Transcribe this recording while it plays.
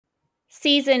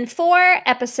Season 4,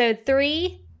 Episode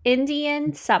 3,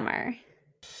 Indian Summer.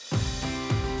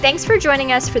 Thanks for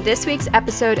joining us for this week's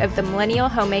episode of the Millennial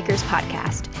Homemakers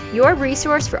Podcast, your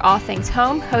resource for all things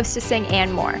home, hostessing,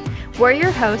 and more. We're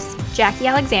your hosts, Jackie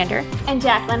Alexander and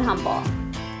Jacqueline Humble.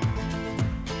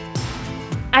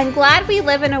 I'm glad we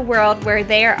live in a world where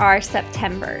there are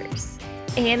Septembers.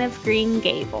 Anne of Green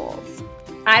Gables.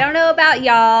 I don't know about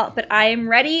y'all, but I am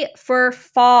ready for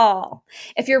fall.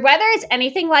 If your weather is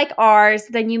anything like ours,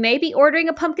 then you may be ordering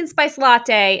a pumpkin spice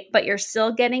latte, but you're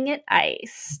still getting it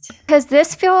iced. Because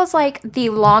this feels like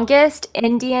the longest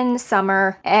Indian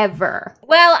summer ever.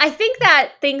 Well, I think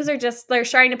that things are they're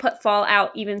starting to put fall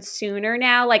out even sooner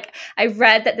now. Like, I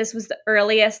read that this was the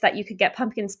earliest that you could get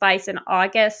pumpkin spice in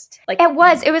August.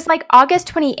 It was like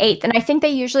August 28th, and I think they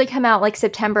usually come out like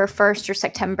September 1st or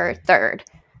September 3rd.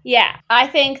 Yeah, I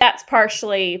think that's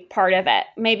partially part of it.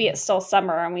 Maybe it's still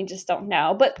summer and we just don't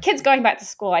know. But kids going back to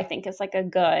school, I think, is like a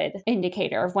good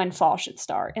indicator of when fall should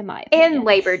start, in my opinion. And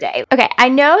Labor Day. Okay, I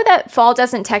know that fall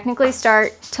doesn't technically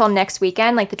start till next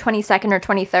weekend, like the 22nd or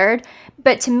 23rd.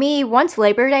 But to me, once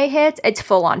Labor Day hits, it's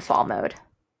full on fall mode.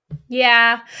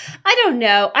 Yeah, I don't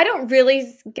know. I don't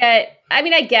really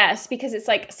I guess because it's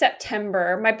like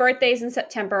September. My birthday's in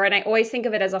September, and I always think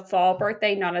of it as a fall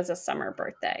birthday, not as a summer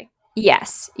birthday.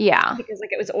 Yes, yeah. Because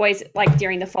it was always like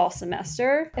during the fall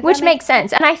semester. Which makes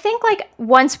sense. And I think like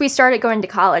once we started going to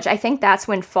college, I think that's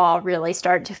when fall really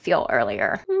started to feel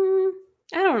earlier.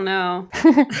 I don't know.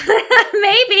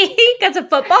 Maybe because of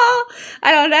football.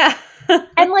 I don't know.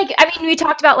 And we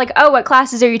talked about like, oh, what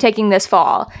classes are you taking this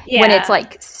fall? Yeah. When it's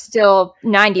like still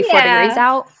 94 degrees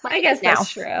out. I guess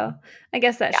that's true.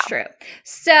 True.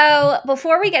 So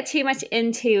before we get too much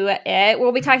into it,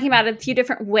 we'll be talking about a few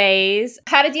different ways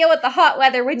how to deal with the hot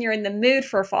weather when you're in the mood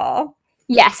for fall.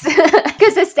 Yes,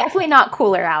 because it's definitely not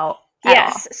cooler out.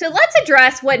 Yes. So let's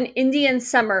address what an Indian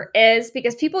summer is,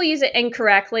 because people use it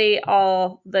incorrectly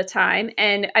all the time.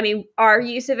 And I mean, our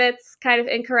use of it's kind of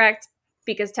incorrect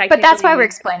because technically. But that's why we're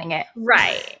explaining it.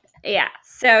 Right. Yeah.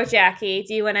 So Jackie,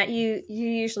 do you want to, you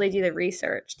usually do the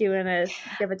research. Do you want to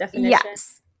give a definition?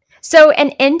 Yes. So an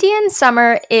Indian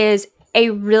summer is a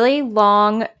really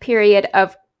long period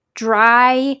of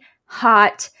dry,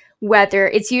 hot weather.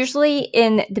 It's usually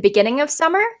in the beginning of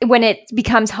summer when it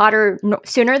becomes hotter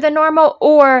sooner than normal,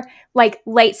 or like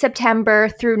late September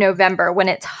through November when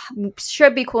it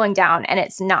should be cooling down and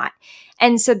it's not.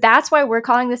 And so that's why we're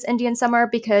calling this Indian summer,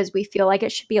 because we feel like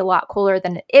it should be a lot cooler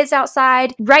than it is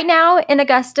outside. Right now in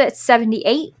Augusta, it's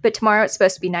 78, but tomorrow it's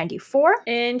supposed to be 94.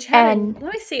 Let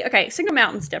me see. Okay, Signal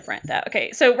Mountain's different though.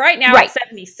 Okay, so right now it's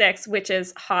 76, which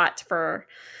is hot for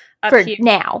here.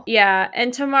 Now. Yeah,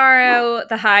 and tomorrow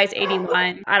the high is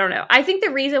 81. I don't know. I think the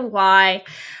reason why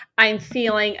I'm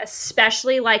feeling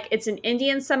especially like it's an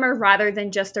Indian summer rather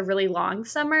than just a really long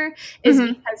summer is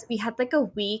because we had like a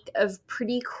week of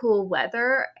pretty cool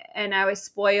weather and I was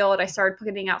spoiled. I started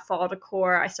putting out fall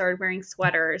decor. I started wearing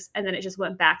sweaters and then it just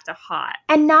went back to hot.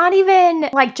 And not even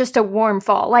like just a warm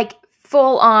fall, like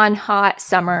full on hot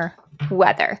summer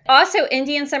weather. Also,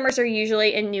 Indian summers are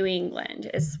usually in New England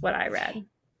is what I read.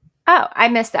 Oh, I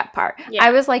missed that part. Yeah.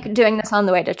 I was like doing this on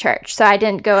the way to church, so I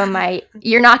didn't go in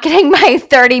you're not getting my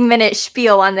 30-minute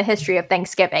spiel on the history of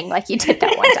Thanksgiving like you did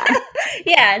that one time.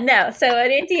 Yeah, no. So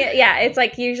in India, it's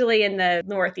like usually in the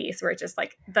Northeast where it's just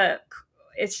like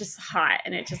it's just hot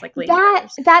and it just like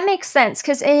lingers. That makes sense,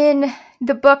 because in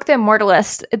the book The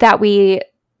Immortalist that we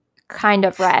kind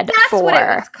of read That's what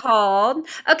it was called.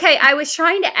 Okay, I was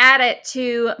trying to add it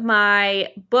to my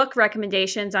book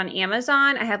recommendations on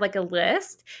Amazon. I had like a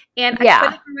list and I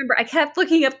couldn't remember. I kept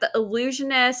looking up the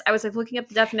illusionist. I was like looking up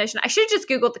the definition. I should have just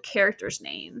Googled the characters'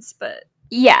 names, but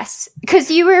yes,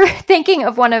 because you were thinking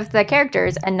of one of the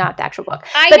characters and not the actual book.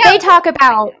 I know. But they talk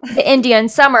about the Indian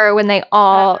summer when they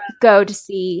all go to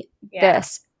see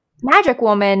this magic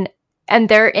woman. And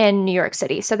they're in New York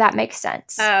City, so that makes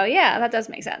sense. Oh, yeah, that does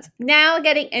make sense. Now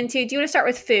getting into, do you want to start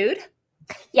with food?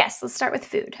 Yes, let's start with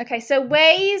food. Okay, so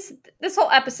ways, this whole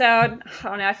episode, I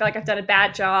don't know, I feel like I've done a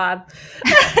bad job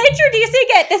introducing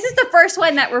it. This is the first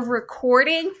one that we're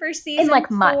recording for season 4,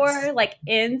 months. like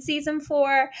in season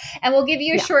 4. And we'll give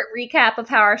you a short recap of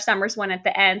how our summers went at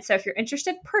the end. So if you're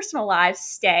interested in personal lives,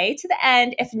 stay to the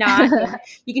end. If not,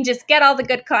 you can just get all the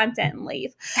good content and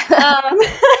leave.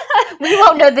 We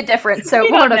won't know the difference, so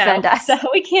it won't offend us. So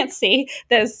we can't see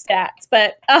those stats.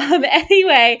 But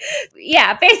anyway,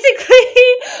 yeah, basically,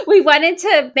 we wanted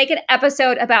to make an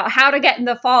episode about how to get in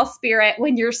the fall spirit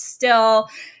when you're still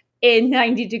in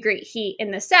 90-degree heat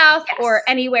in the South or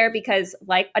anywhere, because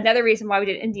like another reason why we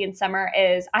did Indian summer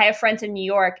is I have friends in New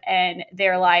York and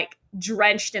they're like,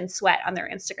 drenched in sweat on their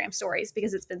Instagram stories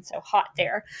because it's been so hot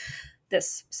there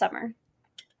this summer.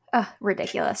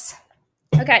 Ridiculous.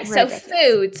 Okay, so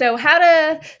food. So how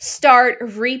to start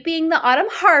reaping the autumn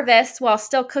harvest while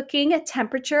still cooking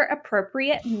temperature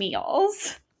appropriate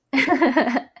meals.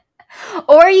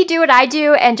 Or you do what I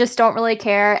do and just don't really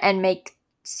care and make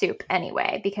soup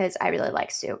anyway, because I really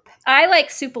like soup. I like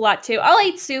soup a lot too. I'll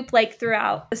eat soup like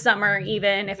throughout the summer,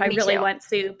 even if I really want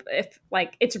soup. If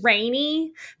like it's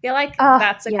rainy, I feel like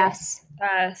that's a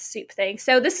good soup thing.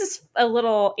 So this is a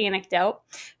little anecdote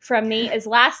from me. Is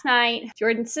last night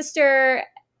Jordan's sister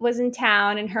was in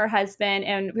town and her husband,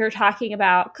 and we were talking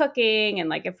about cooking and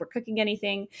like if we're cooking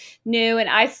anything new, and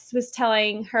I was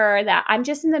telling her that I'm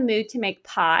just in the mood to make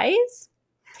pies.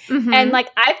 Mm-hmm. And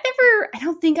like I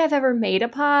don't think I've ever made a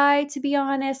pie, to be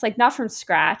honest, like not from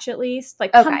scratch, at least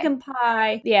like pumpkin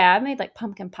pie. Yeah, I made like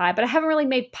pumpkin pie, but I haven't really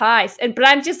made pies. But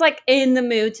I'm just like in the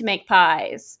mood to make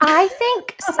pies. I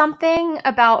think something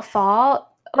about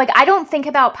fall, like I don't think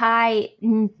about pie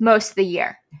most of the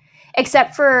year,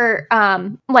 except for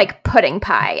like pudding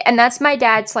pie. And that's my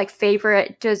dad's like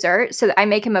favorite dessert. So I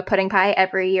make him a pudding pie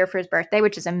every year for his birthday,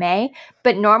 which is in May.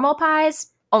 But normal pies,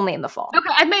 only in the fall.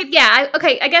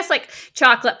 Okay, I guess like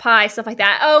chocolate pie, stuff like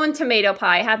that. Oh, and tomato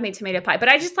pie. I have made tomato pie, but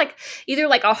I just like either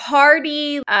like a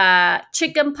hearty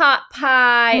chicken pot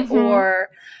pie or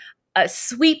a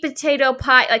sweet potato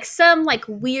pie, like some like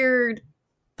weird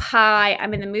pie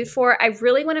I'm in the mood for. I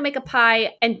really want to make a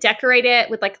pie and decorate it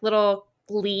with like little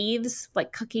leaves,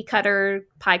 like cookie cutter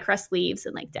pie crust leaves,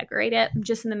 and like decorate it. I'm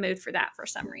just in the mood for that for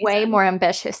some reason. Way more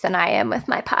ambitious than I am with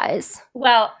my pies.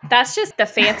 Well, that's just the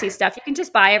fancy stuff. You can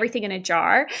just buy everything in a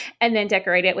jar and then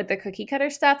decorate it with the cookie cutter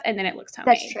stuff, and then it looks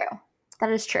homemade. That's true.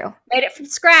 That is true. Made it from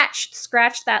scratch.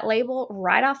 Scratched that label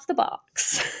right off the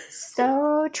box.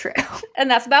 So true. And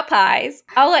that's about pies.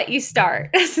 I'll let you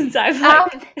start since I've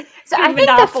so I think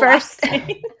the first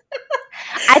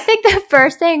I think the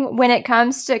first thing when it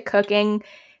comes to cooking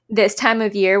this time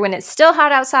of year, when it's still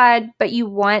hot outside, but you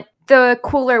want the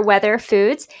cooler weather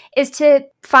foods, is to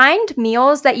find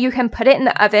meals that you can put it in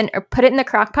the oven or put it in the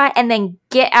crock pot and then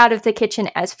get out of the kitchen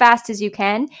as fast as you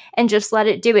can and just let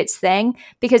it do its thing.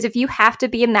 Because if you have to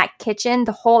be in that kitchen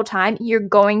the whole time, you're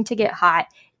going to get hot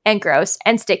and gross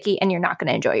and sticky and you're not going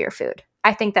to enjoy your food.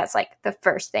 I think that's like the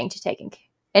first thing to take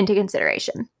into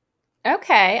consideration.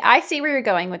 Okay, I see where you're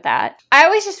going with that. I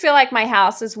always just feel like my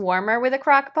house is warmer with a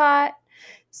crock pot.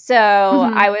 So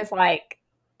I was like,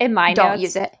 in my Don't notes,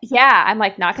 use it. Yeah, I'm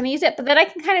like not going to use it. But then I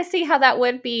can kind of see how that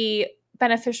would be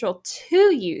beneficial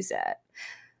to use it.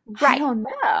 Right. I don't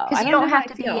know. Because you don't have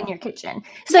to be in your kitchen.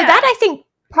 So that I think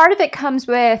part of it comes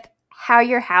with how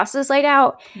your house is laid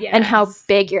out and how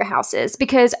big your house is.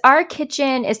 Because our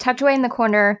kitchen is tucked away in the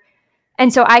corner.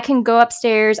 And so I can go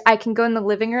upstairs, I can go in the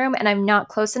living room, and I'm not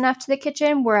close enough to the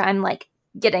kitchen where I'm like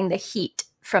getting the heat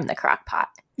from the crock pot.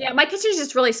 Yeah, my kitchen is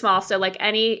just really small. So like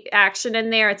any action in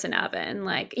there, it's an oven.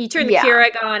 Like you turn the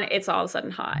Keurig on, it's all of a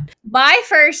sudden hot. My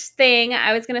first thing,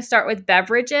 I was going to start with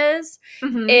beverages,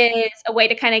 is a way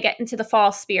to kind of get into the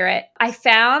fall spirit. I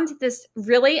found this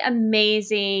really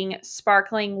amazing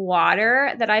sparkling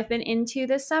water that I've been into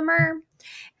this summer.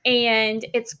 And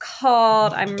it's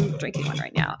called, I'm drinking one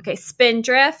right now. Okay,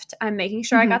 Spindrift. I'm making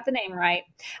sure I got the name right.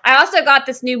 I also got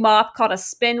this new mop called a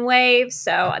Spin Wave.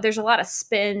 So there's a lot of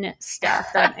spin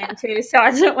stuff that I'm into. So I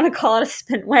didn't want to call it a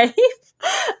Spin Wave.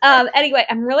 Anyway,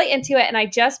 I'm really into it. And I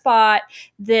just bought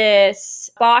this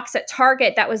box at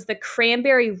Target that was the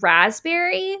cranberry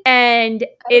raspberry. And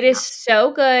it is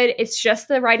so good. It's just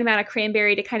the right amount of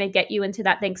cranberry to kind of get you into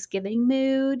that Thanksgiving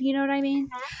mood. You know what I mean?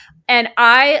 And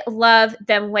I love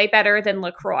them way better than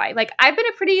LaCroix. Like I've been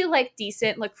a pretty like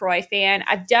decent LaCroix fan.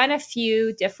 I've done a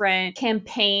few different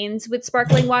campaigns with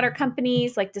sparkling water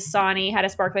companies. Like Dasani had a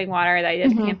sparkling water that I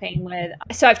did a campaign with.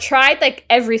 So I've tried like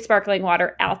every sparkling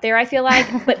water out there, I feel like.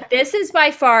 But this is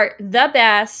by far the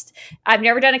best. I've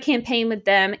never done a campaign with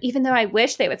them, even though I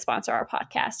wish they would sponsor our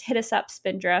podcast. Hit us up,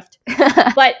 Spindrift.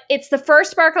 But it's the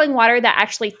first sparkling water that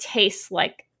actually tastes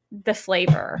like the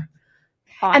flavor.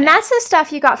 And that's the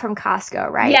stuff you got from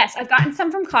Costco, right? Yes, I've gotten some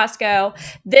from Costco.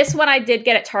 This one I did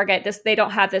get at Target. They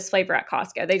don't have this flavor at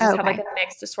Costco. They just have like a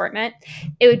mixed assortment.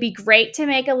 It would be great to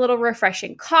make a little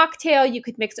refreshing cocktail. You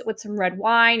could mix it with some red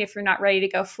wine if you're not ready to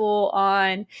go full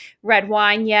on red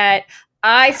wine yet.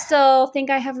 I still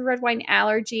think I have a red wine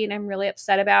allergy and I'm really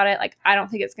upset about it. Like, I don't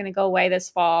think it's going to go away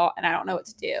this fall and I don't know what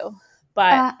to do.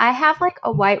 But I have like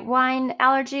a white wine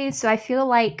allergy, so I feel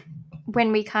like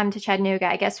when we come to Chattanooga,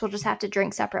 I guess we'll just have to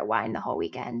drink separate wine the whole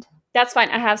weekend. That's fine.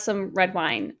 I have some red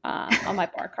wine on my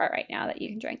bar cart right now that you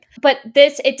can drink. But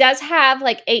it does have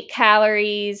like 8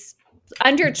 calories,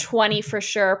 under 20 for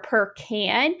sure per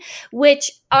can,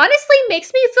 which honestly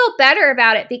makes me feel better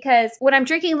about it because when I'm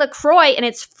drinking LaCroix and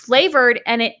it's flavored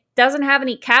and it doesn't have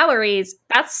any calories,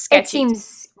 that's sketchy. It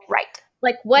seems right.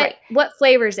 Like what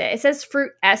flavors it? It says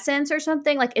fruit essence or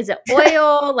something. Like, is it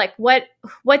oil? Like what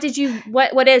is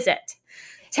it?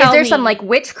 Is there some like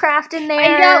witchcraft in there?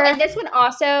 I know, and this one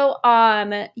also,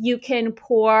 you can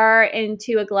pour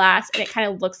into a glass, and it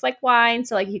kind of looks like wine,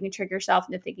 so like you can trick yourself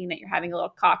into thinking that you're having a little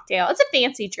cocktail. It's a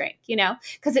fancy drink,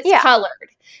 because it's colored.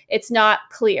 It's not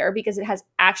clear because it has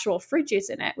actual fruit juice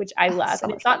in it, which I love, so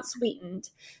and it's not sweetened,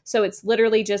 so it's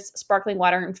literally just sparkling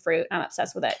water and fruit. I'm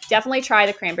obsessed with it. Definitely try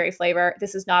the cranberry flavor.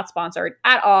 This is not sponsored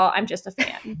at all. I'm just a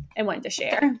fan and wanted to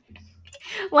share.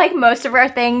 Like most of our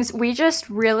things, we just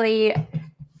really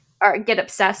get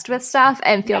obsessed with stuff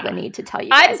and feel the need to tell you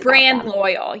guys. I'm brand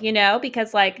loyal,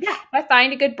 because if I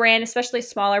find a good brand, especially a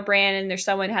smaller brand, and there's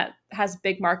someone has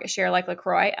big market share like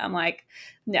LaCroix, I'm like,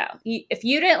 no. If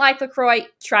you didn't like LaCroix,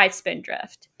 try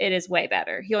Spindrift. It is way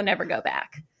better. You'll never go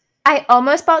back. I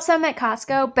almost bought some at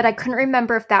Costco, but I couldn't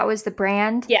remember if that was the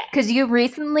brand. Yeah. Because you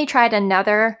recently tried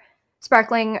another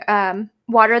sparkling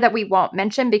water that we won't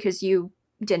mention because you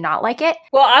did not like it.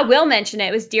 Well, I will mention it.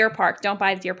 It was Deer Park. Don't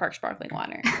buy Deer Park sparkling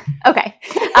water. Okay.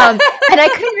 And I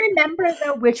couldn't remember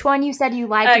though which one you said you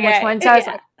liked and which one. So I was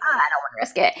like, I don't want to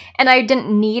risk it. And I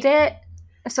didn't need it.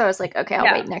 So I was like, okay,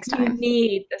 I'll wait next time. You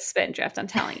need the Spindrift. I'm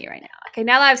telling you right now. Okay,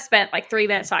 now that I've spent like 3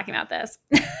 minutes talking about this.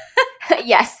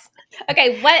 Yes.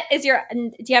 Okay, do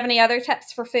you have any other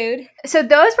tips for food? So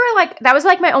that was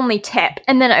like my only tip.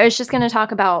 And then I was just going to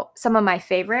talk about some of my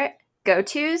favorite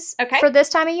go-tos for this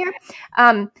time of year.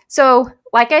 So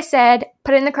like I said,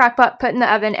 put it in the crock pot, put it in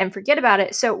the oven, and forget about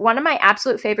it. So one of my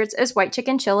absolute favorites is white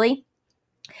chicken chili.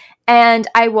 And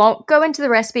I won't go into the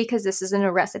recipe because this isn't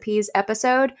a recipes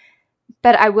episode,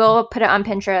 but I will put it on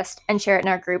Pinterest and share it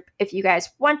in our group if you guys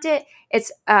want it.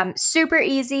 It's super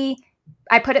easy.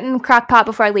 I put it in the crock pot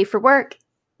before I leave for work,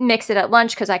 mix it at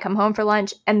lunch because I come home for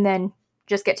lunch, and then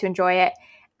just get to enjoy it.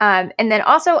 And then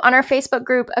also on our Facebook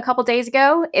group a couple days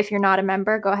ago, if you're not a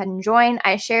member, go ahead and join.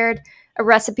 I shared a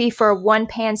recipe for a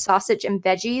 1-pan sausage and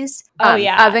veggies.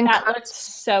 Oven that looks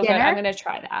so dinner. Good. I'm going to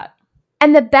try that.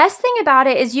 And the best thing about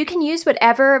it is you can use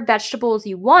whatever vegetables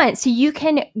you want. So you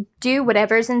can do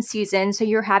whatever's in season. So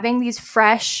you're having these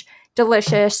fresh,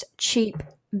 delicious, cheap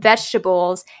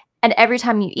vegetables. And every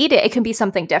time you eat it, it can be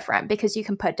something different because you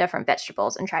can put different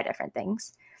vegetables and try different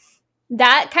things.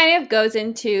 That kind of goes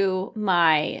into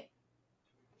my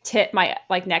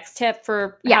next tip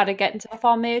for how to get into the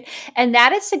fall mood. And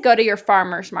that is to go to your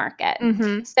farmer's market.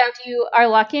 Mm-hmm. So if you are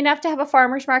lucky enough to have a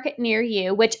farmer's market near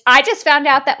you, which I just found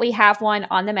out that we have one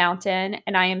on the mountain,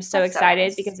 and I am so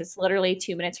excited because it's literally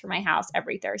 2 minutes from my house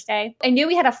every Thursday. I knew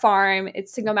we had a farm.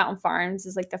 It's Single Mountain Farms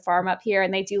is like the farm up here,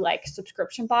 and they do like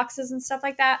subscription boxes and stuff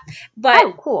like that.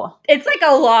 But cool. It's like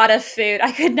a lot of food.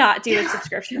 I could not do a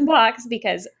subscription box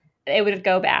because it would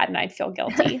go bad and I'd feel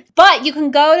guilty. But you can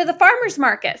go to the farmer's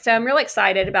market. So I'm really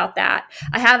excited about that.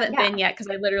 I haven't been yet because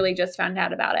I literally just found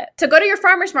out about it. So go to your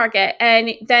farmer's market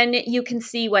and then you can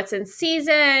see what's in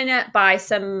season, buy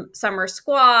some summer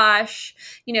squash,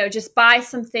 just buy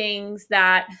some things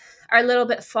that are a little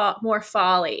bit more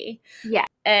fall-y. Yeah.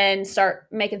 And start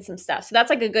making some stuff. So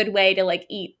that's like a good way to like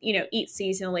eat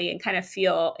seasonally and kind of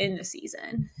feel in the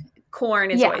season.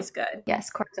 Corn is always good. Yes,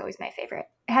 corn is always my favorite.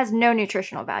 It has no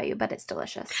nutritional value, but it's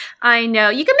delicious. I know.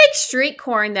 You can make street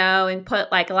corn, though, and put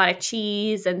like a lot of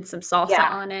cheese and some salsa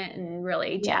on it and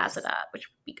really jazz it up, which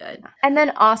would be good. And then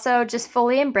also just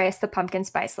fully embrace the pumpkin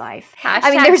spice life.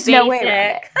 There's no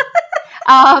way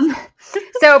around it.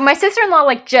 So my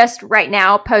sister-in-law just right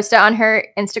now posted on her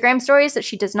Instagram stories that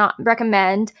she does not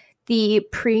recommend the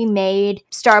pre-made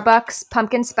Starbucks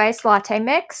pumpkin spice latte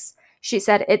mix. She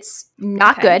said it's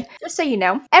not good. Just so you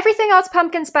know. Everything else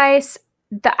pumpkin spice,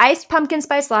 the iced pumpkin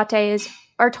spice lattes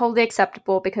are totally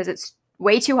acceptable because it's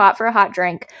way too hot for a hot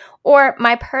drink. Or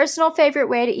my personal favorite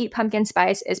way to eat pumpkin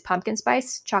spice is pumpkin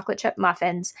spice chocolate chip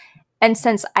muffins. And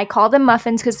since I call them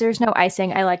muffins because there's no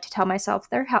icing, I like to tell myself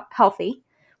they're healthy,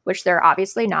 which they're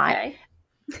obviously not. Okay.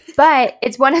 But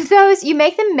it's one of those, you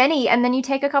make them mini and then you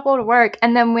take a couple to work.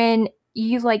 And then when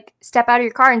you step out of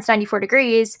your car and it's 94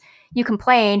 degrees, you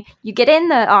complain, you get in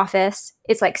the office,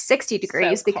 it's 60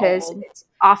 degrees because it's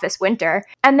office winter,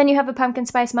 and then you have a pumpkin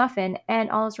spice muffin and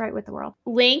all is right with the world.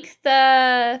 Link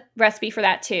the recipe for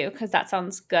that too, because that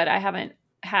sounds good. I haven't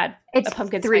had a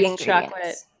pumpkin spice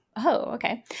chocolate. Oh,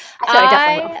 okay. So I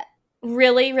definitely will.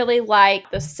 Really, really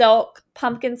like the Silk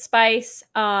pumpkin spice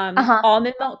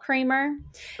almond milk creamer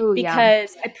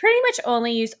because I pretty much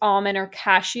only use almond or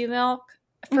cashew milk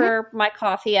for my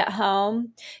coffee at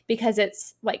home because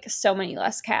it's like so many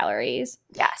less calories.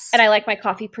 Yes. And I like my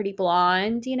coffee pretty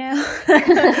blonde, you know?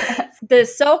 The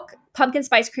Silk pumpkin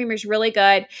spice creamer is really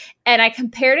good. And I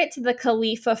compared it to the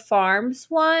Khalifa Farms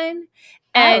one.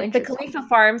 And the Khalifa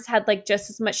Farms had like just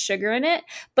as much sugar in it.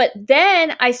 But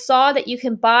then I saw that you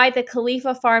can buy the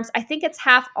Khalifa Farms, I think it's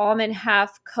half almond,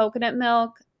 half coconut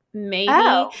milk, maybe.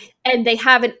 Oh. And they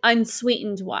have an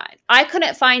unsweetened one. I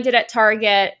couldn't find it at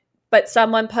Target, but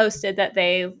someone posted that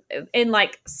they, in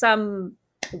like some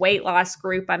weight loss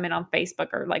group I'm in on Facebook,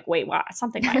 or like weight loss,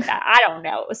 something like that. I don't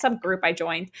know. It was some group I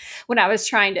joined when I was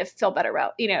trying to feel better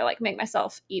about, you know, like make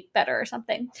myself eat better or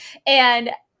something.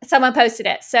 And someone posted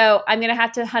it. So I'm going to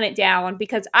have to hunt it down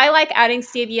because I like adding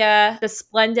stevia. The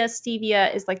Splenda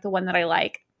stevia is like the one that I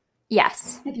like.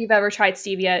 Yes. If you've ever tried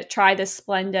stevia, try the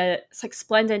Splenda. It's like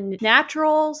Splenda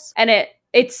Naturals. And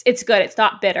it's good. It's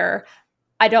not bitter.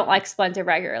 I don't like Splenda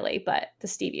regularly, but the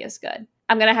stevia is good.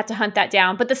 I'm going to have to hunt that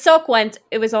down. But the Silk ones,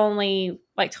 it was only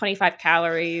like 25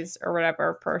 calories or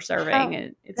whatever per serving.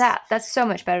 And that's so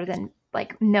much better than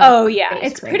like milk. Oh yeah,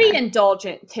 it's creamer. pretty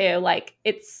indulgent too. Like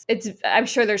it's I'm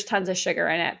sure there's tons of sugar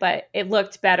in it, but it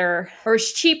looked better or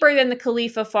it's cheaper than the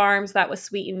Khalifa Farms that was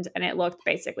sweetened, and it looked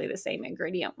basically the same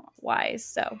ingredient wise.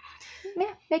 So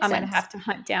yeah, makes I'm sense. going to have to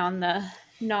hunt down the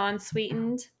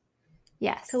non-sweetened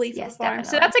Khalifa Farms. Definitely.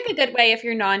 So that's like a good way if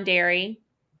you're non-dairy.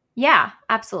 Yeah,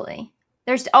 absolutely.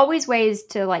 There's always ways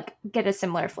to like get a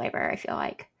similar flavor, I feel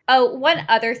like. Oh, one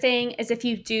other thing is if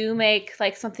you do make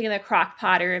like something in the crock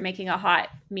pot or you're making a hot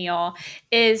meal,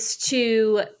 is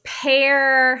to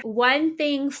pair one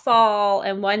thing fall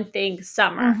and one thing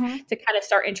summer to kind of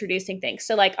start introducing things.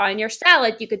 So like on your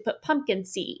salad, you could put pumpkin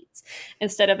seeds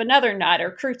instead of another nut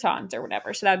or croutons or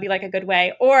whatever. So that would be like a good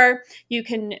way. Or you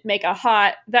can make a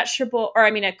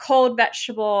a cold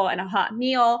vegetable and a hot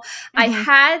meal.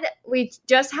 We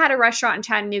just had a restaurant in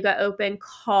Chattanooga open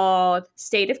called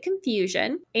State of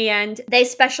Confusion. And they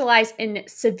specialize in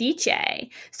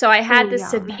ceviche. So I had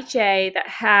ceviche that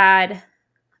had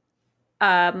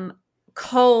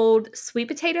cold sweet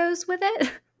potatoes with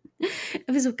it.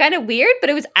 It was kind of weird, but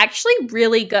it was actually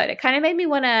really good. It kind of made me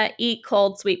want to eat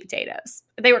cold sweet potatoes.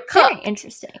 They were cooked. Very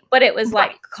interesting. But it was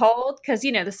like cold because,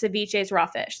 you know, the ceviche is raw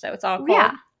fish. So it's all cold.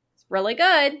 Yeah. It's really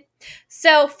good.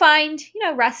 So find, you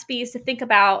know, recipes to think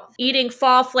about eating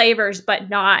fall flavors, but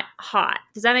not hot.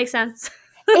 Does that make sense?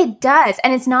 It does.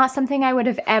 And it's not something I would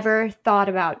have ever thought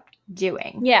about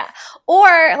doing. Yeah.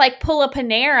 Or like pull a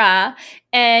Panera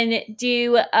and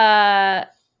do a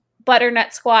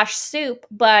butternut squash soup,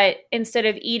 but instead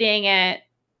of eating it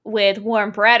with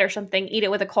warm bread or something, eat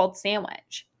it with a cold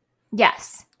sandwich.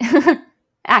 Yes.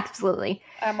 Absolutely.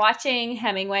 I'm watching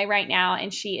Hemingway right now,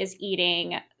 and she is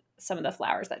eating some of the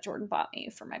flowers that Jordan bought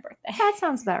me for my birthday. That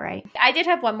sounds about right. I did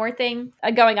have one more thing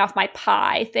going off my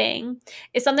pie thing.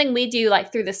 It's something we do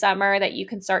like through the summer that you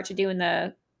can start to do in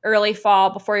the early fall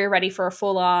before you're ready for a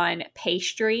full-on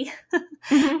pastry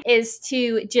is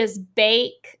to just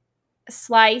bake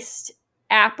sliced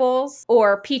apples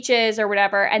or peaches or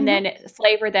whatever, and then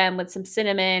flavor them with some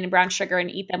cinnamon and brown sugar and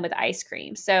eat them with ice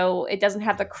cream. So it doesn't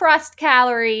have the crust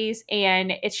calories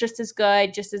and it's just as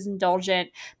good, just as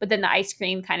indulgent, but then the ice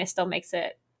cream kind of still makes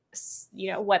it,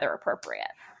 you know, weather appropriate.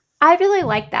 I really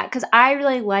like that because I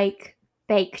really like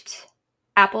baked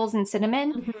apples and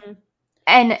cinnamon.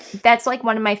 And that's like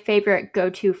one of my favorite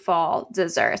go-to fall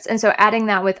desserts. And so adding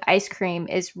that with ice cream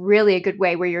is really a good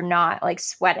way where you're not like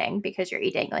sweating because you're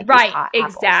eating like these hot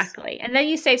apples. Exactly. And then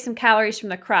you save some calories from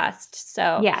the crust.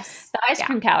 So yes, the ice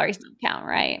cream calories don't count,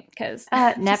 right? Because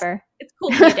never. It's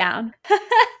cooling you down.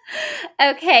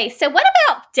 Okay. So what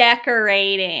about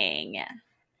decorating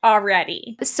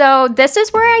already? So this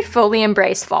is where I fully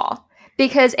embrace fall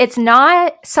because it's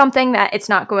not something that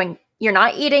you're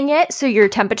not eating it, so your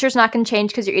temperature's not going to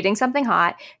change because you're eating something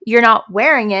hot. You're not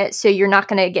wearing it, so you're not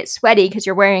going to get sweaty because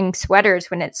you're wearing sweaters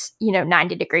when it's,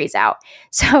 90 degrees out.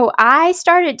 So I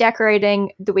started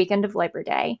decorating the weekend of Labor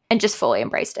Day and just fully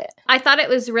embraced it. I thought it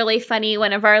was really funny.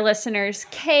 One of our listeners,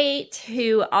 Kate,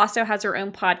 who also has her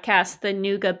own podcast, The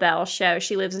Nougat Bell Show,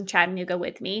 she lives in Chattanooga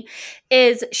with me,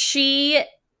 she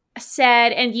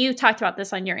said, and you talked about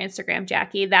this on your Instagram,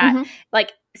 Jackie, that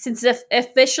like, since it's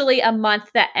officially a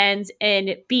month that ends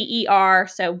in BER,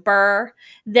 so burr,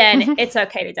 then it's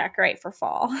okay to decorate for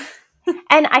fall.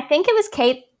 And I think it was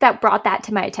Kate that brought that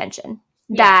to my attention,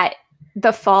 that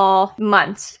the fall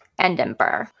months end in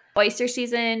burr. Oyster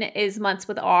season is months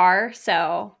with R,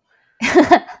 so it's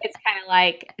kind of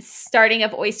like starting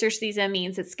of oyster season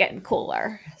means it's getting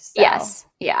cooler. So. Yes,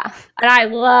 yeah. And I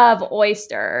love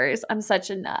oysters. I'm such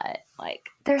a nut. Like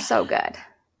they're so good.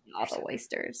 All the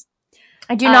oysters.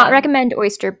 I do not recommend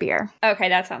oyster beer. Okay,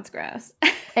 that sounds gross.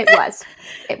 It was.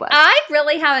 I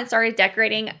really haven't started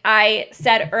decorating. I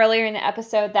said earlier in the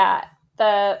episode that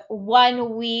the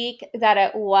 1 week that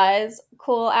it was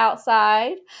cool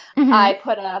outside, I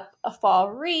put up a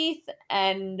fall wreath,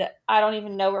 and I don't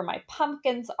even know where my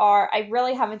pumpkins are. I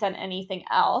really haven't done anything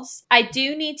else. I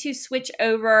do need to switch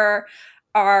over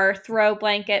our throw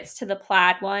blankets to the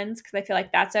plaid ones because I feel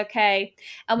like that's okay.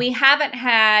 And we haven't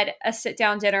had a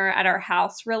sit-down dinner at our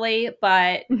house really,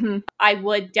 but I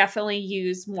would definitely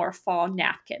use more fall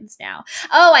napkins now.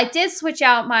 Oh, I did switch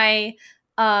out my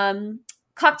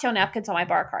cocktail napkins on my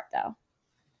bar cart though.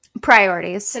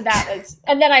 Priorities. So that was,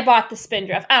 and then I bought the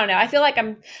spindrift. I don't know. I feel like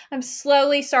I'm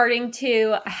slowly starting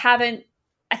to. I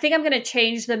think I'm going to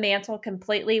change the mantle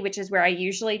completely, which is where I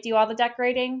usually do all the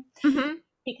decorating.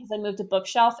 Because I moved a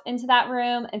bookshelf into that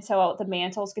room, and so the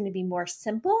mantle is going to be more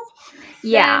simple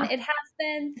than it has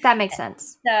been. That makes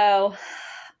sense. So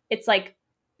it's like,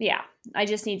 yeah, I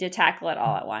just need to tackle it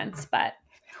all at once. But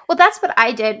well, that's what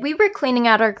I did. We were cleaning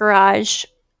out our garage,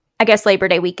 I guess Labor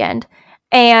Day weekend,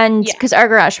 and because our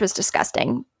garage was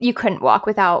disgusting, you couldn't walk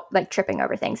without like tripping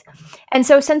over things. And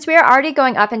so since we were already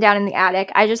going up and down in the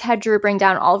attic, I just had Drew bring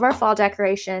down all of our fall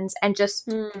decorations and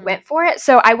just went for it.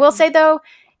 So I will say though,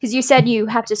 because you said you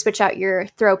have to switch out your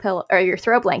throw pillow or your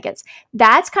throw blankets.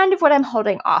 That's kind of what I'm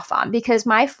holding off on because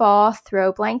my fall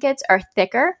throw blankets are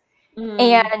thicker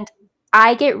and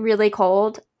I get really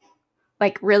cold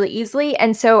like really easily.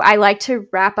 And so I like to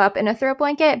wrap up in a throw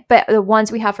blanket, but the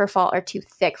ones we have for fall are too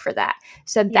thick for that.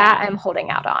 So that I'm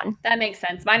holding out on. That makes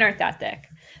sense. Mine aren't that thick,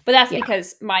 but that's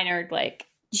because mine are like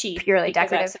cheap. Purely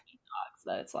decorative. Dogs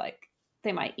that it's like,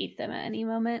 they might eat them at any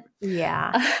moment.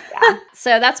 Yeah.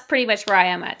 So that's pretty much where I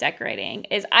am at decorating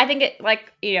is I think it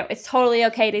like, it's totally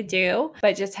okay to do,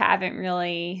 but just haven't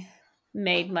really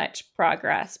made much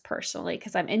progress personally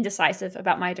because I'm indecisive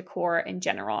about my decor in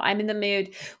general. I'm in the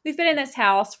mood. We've been in this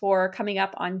house for coming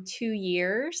up on 2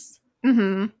 years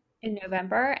in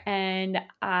November, and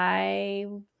I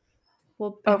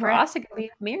will we're also going to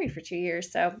be married for 2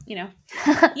 years. So,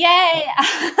 yay.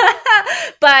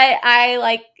 But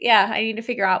I need to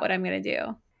figure out what I'm going to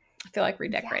do. I feel like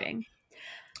redecorating.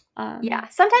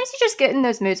 Sometimes you just get in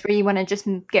those moods where you want to just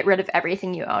get rid of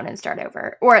everything you own and start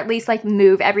over, or at least like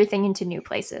move everything into new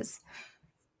places.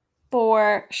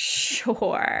 For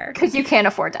sure. Because you can't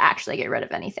afford to actually get rid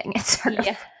of anything. It's sort of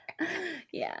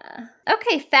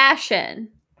Okay, fashion.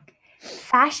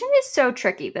 Fashion is so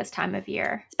tricky this time of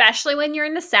year. Especially when you're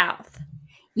in the South.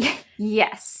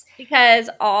 Yes. Because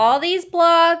all these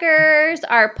bloggers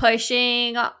are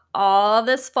pushing all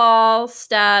this fall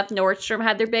stuff. Nordstrom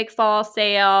had their big fall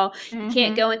sale. You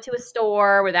can't go into a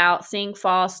store without seeing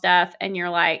fall stuff. And you're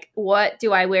like, what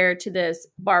do I wear to this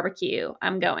barbecue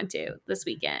I'm going to this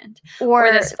weekend?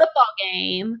 Or this football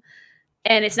game,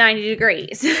 and it's 90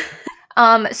 degrees.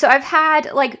 So I've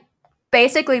had like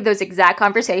basically those exact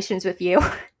conversations with you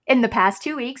in the past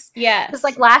 2 weeks. Yes. Because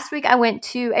like last week I went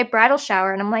to a bridal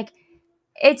shower and I'm like,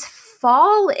 it's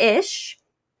fall-ish,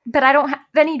 but I don't have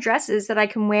any dresses that I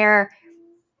can wear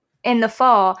in the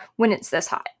fall when it's this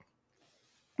hot.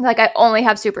 Like I only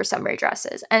have super summery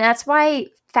dresses. And that's why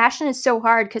fashion is so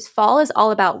hard because fall is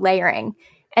all about layering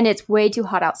and it's way too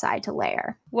hot outside to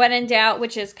layer. When in doubt,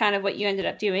 which is kind of what you ended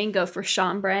up doing, go for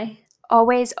chambray.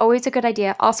 Always a good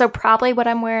idea. Also, probably what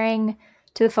I'm wearing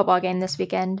to the football game this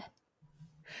weekend.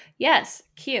 Yes,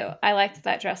 cute. I liked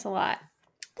that dress a lot.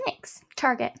 Thanks.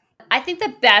 Target. I think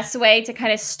the best way to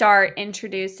kind of start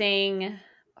introducing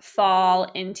fall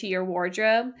into your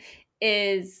wardrobe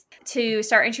is to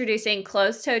start introducing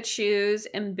closed-toed shoes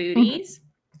and booties.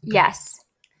 Yes.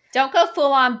 Don't go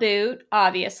full-on boot,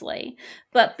 obviously,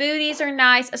 but booties are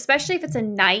nice, especially if it's a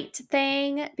night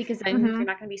thing, because then you're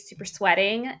not going to be super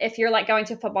sweating. If you're like going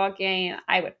to a football game,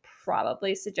 I would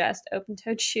probably suggest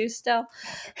open-toed shoes still.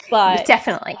 But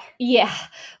definitely. Yeah,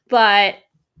 but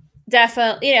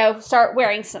definitely, start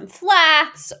wearing some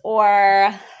flats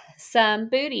or some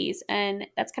booties, and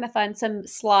that's kind of fun. Some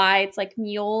slides, like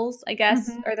mules, I guess,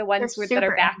 are the ones that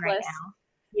are backless. Right now.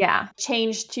 Yeah.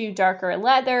 Change to darker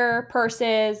leather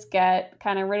purses, get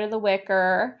kind of rid of the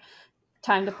wicker.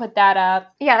 Time to put that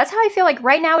up. Yeah, that's how I feel like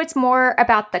right now it's more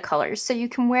about the colors. So you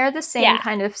can wear the same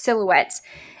kind of silhouettes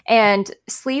and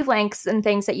sleeve lengths and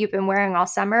things that you've been wearing all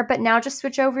summer, but now just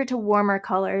switch over to warmer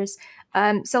colors.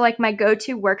 So like my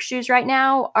go-to work shoes right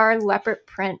now are leopard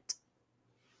print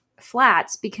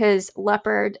flats because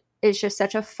leopard is just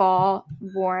such a fall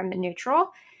warm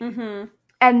neutral.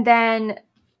 And then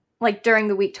like during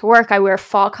the week to work, I wear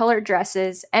fall colored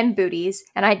dresses and booties.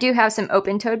 And I do have some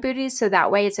open-toed booties. So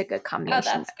that way it's a good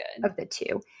combination of the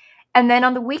two. And then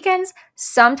on the weekends,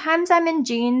 sometimes I'm in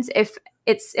jeans if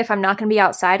I'm not going to be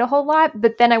outside a whole lot,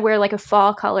 but then I wear like a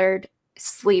fall colored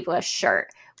sleeveless shirt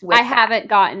with I that. haven't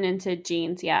gotten into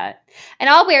jeans yet. And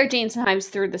I'll wear jeans sometimes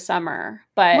through the summer,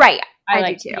 but Right. I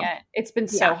like, do too. yeah, it's been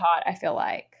so hot, I feel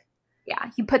like.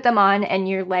 Yeah. You put them on and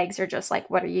your legs are just like,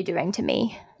 what are you doing to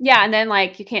me? Yeah, and then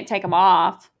like you can't take them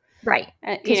off. Right.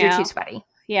 You Because you're know? too sweaty.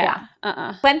 Yeah.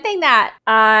 One thing that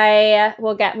I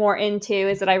will get more into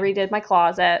is that I redid my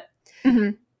closet.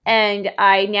 Mm-hmm. And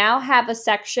I now have a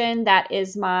section that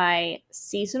is my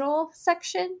seasonal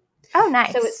section. Oh,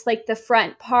 nice. So it's like the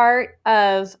front part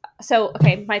of,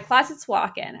 okay, my closet's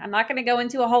walk-in. I'm not going to go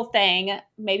into a whole thing.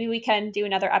 Maybe we can do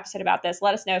another episode about this.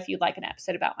 Let us know if you'd like an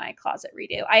episode about my closet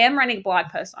redo. I am running a blog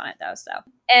post on it though.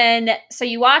 And so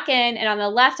you walk in, and on the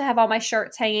left, I have all my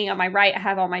shirts hanging. On my right, I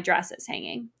have all my dresses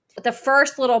hanging. But the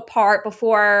first little part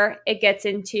before it gets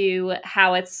into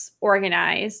how it's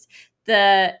organized,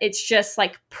 it's just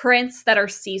like prints that are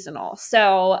seasonal.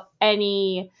 So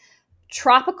any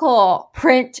tropical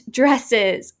print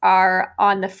dresses are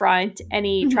on the front.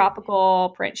 Any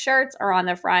tropical print shirts are on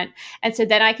the front. And so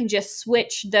then I can just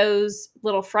switch those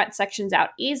little front sections out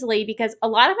easily, because a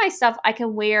lot of my stuff I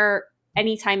can wear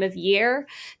any time of year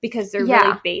because they're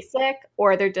really basic,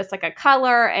 or they're just like a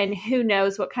color, and who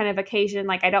knows what kind of occasion.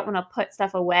 Like, I don't want to put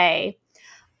stuff away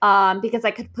because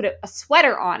I could put a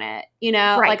sweater on it,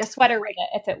 like a sweater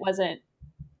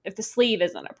if the sleeve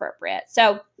isn't appropriate.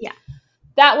 So yeah.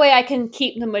 That way I can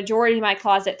keep the majority of my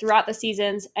closet throughout the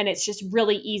seasons, and it's just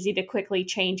really easy to quickly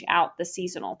change out the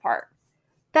seasonal part.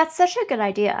 That's such a good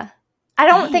idea. I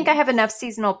don't think I have enough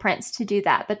seasonal prints to do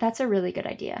that, but that's a really good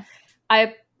idea.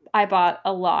 I bought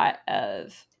a lot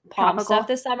of palm stuff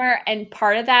this summer, and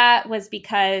part of that was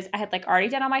because I had like already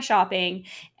done all my shopping,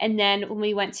 and then when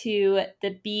we went to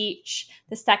the beach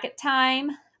the second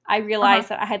time, I realized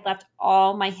that I had left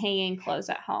all my hanging clothes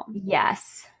at home.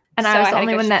 Yes. And so I was the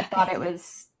only one that thought it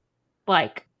was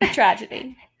like a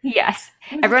tragedy. Yes.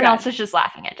 Everyone else was just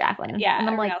laughing at Jacqueline. Yeah. And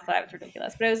everyone else thought it was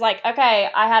ridiculous. But it was like, okay,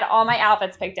 I had all my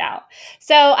outfits picked out.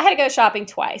 So I had to go shopping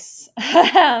twice.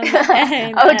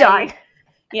 Darn.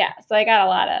 Yeah. So I got a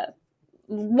lot of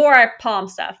more palm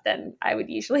stuff than I would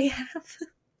usually have.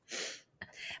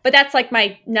 But that's like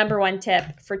my number one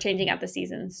tip for changing out the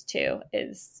seasons too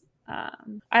is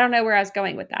I don't know where I was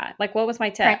going with that. Like, what was my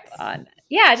tip on?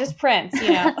 Yeah, just prints,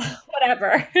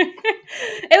 whatever.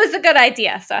 It was a good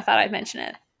idea, so I thought I'd mention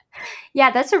it.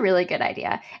 Yeah, that's a really good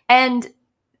idea. And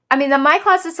I mean, my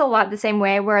closet's a lot the same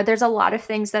way, where there's a lot of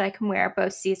things that I can wear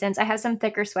both seasons. I have some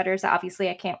thicker sweaters that obviously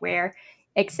I can't wear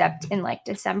except in like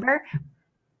December.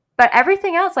 But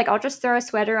everything else, like I'll just throw a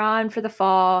sweater on for the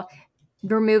fall,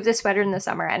 remove the sweater in the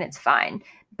summer, and it's fine.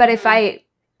 But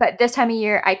but this time of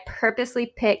year, I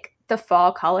purposely pick the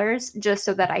fall colors just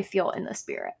so that I feel in the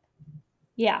spirit.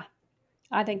 Yeah,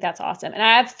 I think that's awesome. And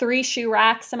I have 3 shoe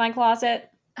racks in my closet.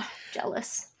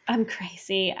 Jealous. I'm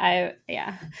crazy.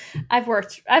 I've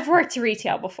worked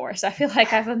retail before, so I feel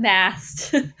like I've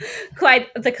amassed quite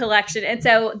the collection. And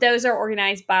so those are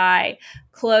organized by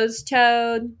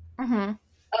closed-toed,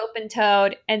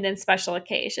 open-toed, and then special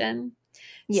occasion.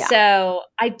 Yeah. So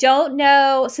I don't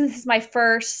know, since this is my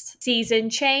first season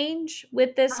change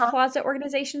with this closet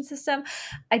organization system,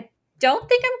 I don't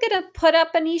think I'm going to put up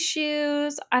any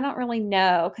shoes. I don't really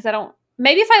know, because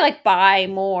maybe if I like buy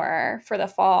more for the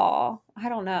fall, I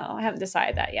don't know. I haven't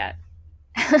decided that yet.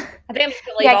 I think I'm just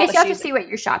going to leave I guess you have to see what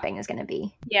your shopping is going to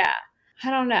be. Yeah. I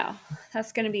don't know.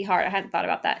 That's going to be hard. I hadn't thought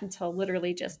about that until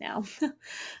literally just now.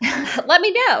 Let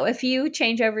me know if you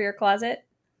change over your closet.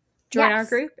 Join our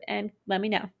group and let me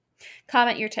know.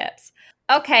 Comment your tips.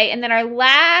 Okay, and then our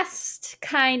last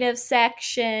kind of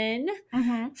section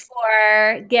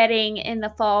for getting in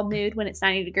the fall mood when it's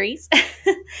 90 degrees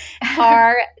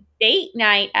are date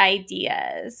night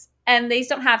ideas. And these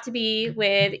don't have to be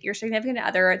with your significant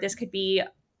other. This could be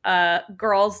a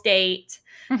girl's date,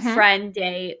 friend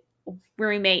date,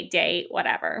 roommate date,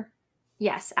 whatever.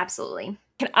 Yes, absolutely.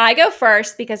 Can I go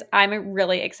first, because I'm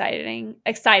really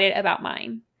excited about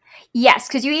mine? Yes,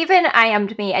 because you even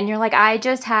IM'd me and you're like, I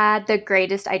just had the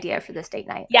greatest idea for this date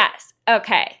night. Yes.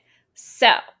 Okay.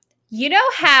 So, you know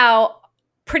how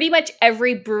pretty much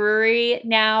every brewery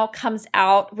now comes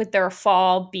out with their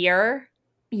fall beer?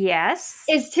 Yes.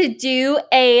 Is to do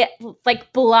a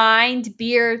like blind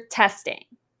beer testing.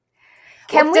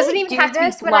 Can we do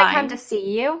this when I come to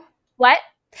see you? What?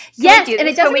 Yes, and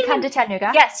it doesn't when we come to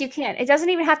Chattanooga. Yes, you can. It doesn't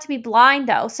even have to be blind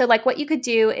though. So like what you could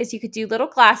do is you could do little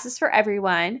glasses for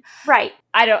everyone. Right.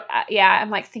 I don't. I'm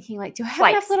like thinking like, do I have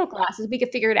enough little glasses? We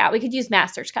could figure it out. We could use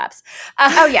Master's cups.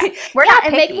 Oh yeah, we're not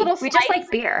picky. Make little we just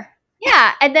like beer.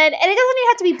 Yeah, and it doesn't even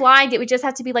have to be blind. It would just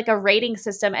have to be like a rating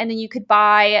system, and then you could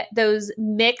buy those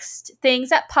mixed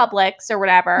things at Publix or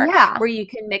whatever, Yeah. where you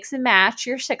can mix and match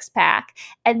your 6-pack,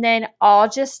 and then all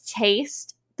just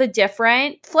taste the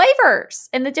different flavors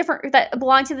and the different that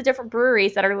belong to the different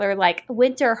breweries that are like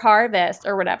Winter Harvest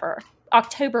or whatever,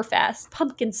 Oktoberfest,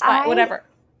 Pumpkin Spice, I whatever.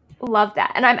 love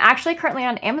that. And I'm actually currently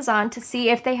on Amazon to see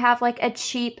if they have like a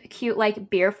cheap, cute, like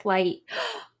beer flight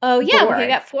Oh yeah, we could board.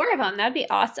 get 4 of them. That'd be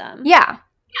awesome. Yeah.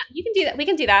 Yeah, you can do that. We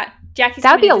can do that. Jackie's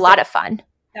That would coming be a to lot visit. of fun.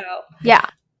 So Yeah.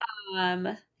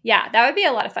 yeah, that would be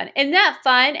a lot of fun. Isn't that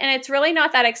fun? And it's really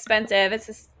not that expensive. It's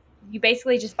just, you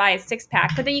basically just buy a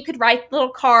 6-pack, but then you could write little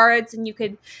cards and you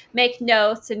could make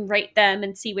notes and rate them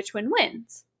and see which one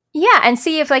wins. Yeah, and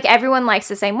see if like everyone likes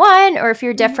the same one or if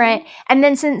you're different. And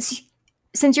then since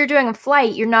you're doing a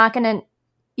flight, you're not going to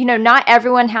not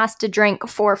everyone has to drink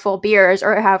 4 full beers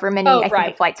or however many. I think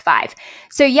the flight's 5.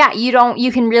 So yeah,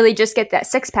 you can really just get that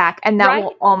 6-pack and that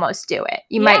will almost do it.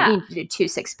 You might need to do 2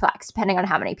 6-packs depending on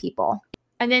how many people.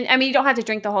 And then, I mean, you don't have to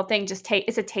drink the whole thing. Just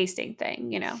it's a tasting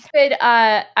thing, But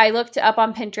I looked up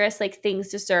on Pinterest, like things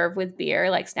to serve with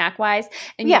beer, like snack wise.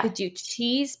 And you could do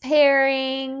cheese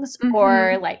pairings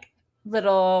or like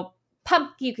little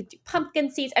you could do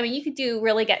pumpkin seeds. I mean, you could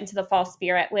really get into the fall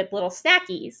spirit with little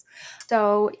snackies.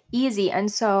 So easy and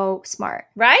so smart.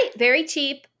 Right? Very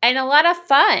cheap and a lot of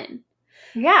fun.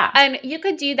 Yeah. And you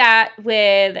could do that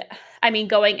with,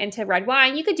 going into red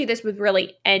wine. You could do this with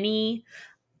really any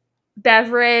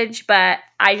beverage, but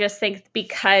I just think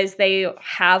because they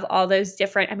have all those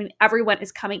different, everyone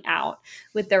is coming out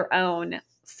with their own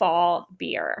fall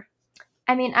beer.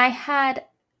 I had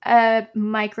a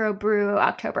microbrew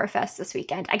Oktoberfest this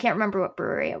weekend. I can't remember what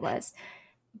brewery it was,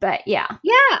 but yeah.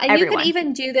 Yeah, and everyone. You could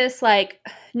even do this like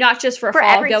not just for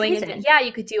fall going season. Into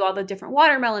you could do all the different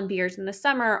watermelon beers in the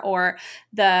summer or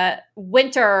the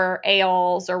winter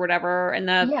ales or whatever in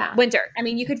the winter.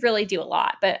 You could really do a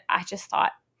lot, but I just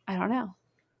thought, I don't know.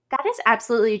 That is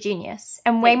absolutely genius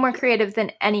and way more creative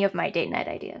than any of my date night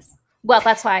ideas. Well,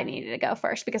 that's why I needed to go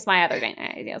first because my other date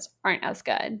night ideas aren't as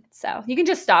good. So you can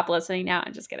just stop listening now.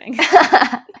 I'm just kidding.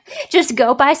 Just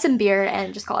go buy some beer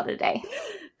and just call it a day.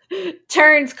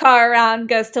 Turns car around,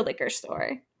 goes to liquor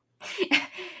store.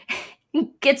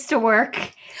 Gets to work.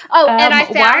 Oh, and I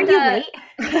found why are you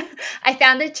late? I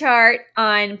found a chart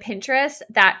on Pinterest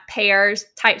that pairs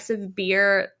types of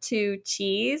beer to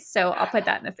cheese. So I'll put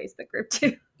that in the Facebook group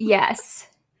too. Yes.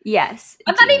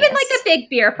 I'm not even like a big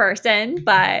beer person,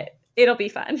 but it'll be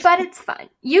fun. But it's fun.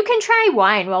 You can try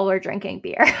wine while we're drinking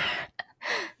beer.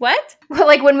 What? Well,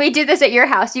 like when we do this at your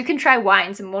house, you can try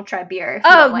wines and we'll try beer.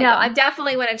 Oh, no. I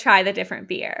definitely want to try the different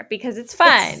beer because it's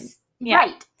fun.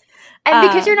 Right. And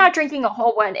because you're not drinking a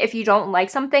whole one, if you don't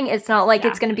like something, it's not like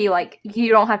it's going to be like, you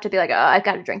don't have to be like, oh, I've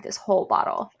got to drink this whole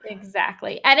bottle.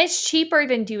 Exactly. And it's cheaper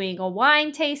than doing a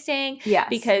wine tasting. Yes.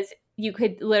 Because you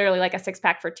could literally like a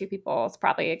 6-pack for 2 people. It's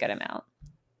probably a good amount.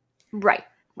 Right.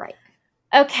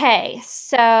 Okay.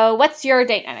 So what's your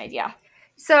date night idea?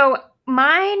 So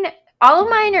all of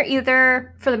mine are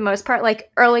either, for the most part, like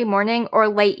early morning or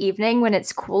late evening when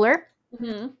it's cooler.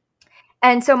 Mm-hmm.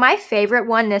 And so my favorite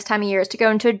one this time of year is to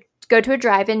go to a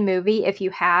drive-in movie if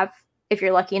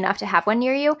you're lucky enough to have one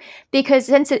near you. Because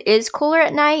since it is cooler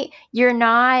at night, you're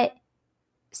not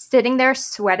sitting there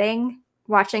sweating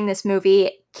watching this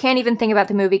movie. Can't even think about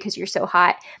the movie because you're so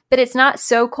hot. But it's not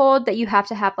so cold that you have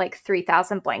to have like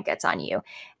 3,000 blankets on you.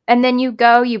 And then you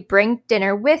bring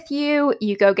dinner with you,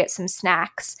 you go get some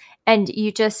snacks, and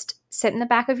you just sit in the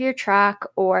back of your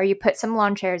truck or you put some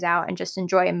lawn chairs out and just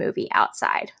enjoy a movie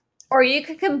outside. Or you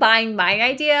could combine my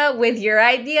idea with your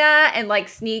idea and like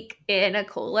sneak in a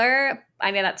cooler.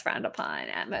 I know that's frowned upon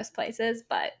at most places,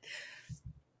 but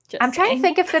I'm trying to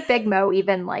think if the Big Mo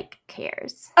even like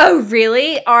cares. Oh,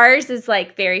 really? Ours is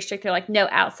like very strict. They're like no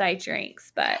outside drinks,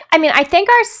 but I think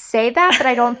ours say that, but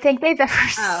I don't think they've ever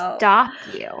stopped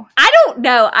you. I don't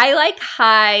know. I like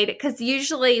hide because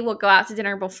usually we'll go out to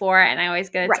dinner before and I always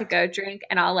get a to-go drink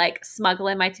and I'll like smuggle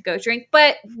in my to-go drink.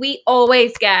 But we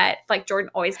always get, like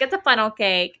Jordan always gets a funnel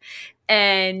cake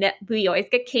and we always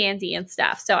get candy and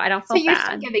stuff. So I don't feel bad. So you're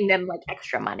still giving them like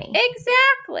extra money.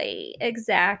 Exactly.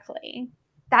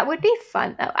 That would be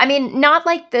fun, though. Not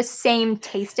like the same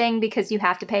tasting because you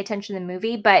have to pay attention to the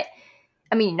movie, but,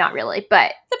 not really,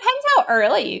 but... Depends how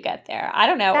early you get there. I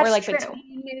don't know. That's or like true.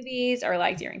 Between movies or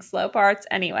like during slow parts.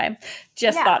 Anyway,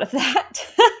 just thought of that.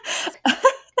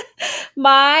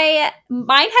 Mine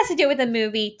has to do with a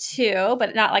movie too,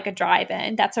 but not like a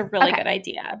drive-in. That's a really good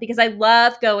idea because I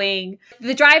love going.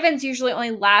 The drive-ins usually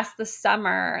only last the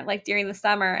summer, like during the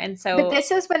summer. And so... But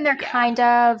this is when they're kind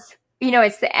of...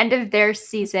 it's the end of their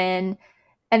season.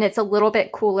 and it's a little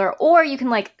bit cooler, or you can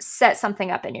like set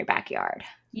something up in your backyard.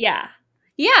 Yeah.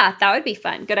 Yeah, that would be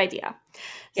fun. Good idea.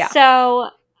 Yeah. So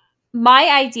my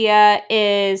idea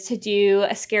is to do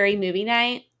a scary movie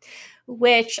night,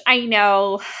 which I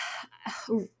know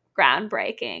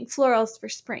groundbreaking. Florals for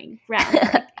spring,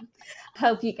 groundbreaking.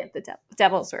 Hope you get the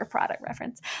Devil's Wear product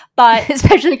reference. But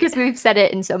especially because we've said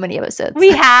it in so many episodes.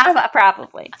 We have,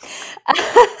 probably.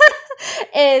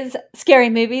 Is scary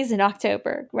movies in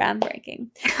October, groundbreaking.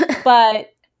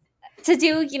 But to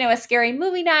do, a scary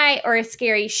movie night or a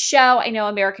scary show, I know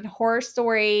American Horror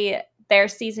Story, their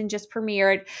season just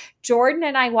premiered. Jordan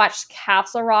and I watched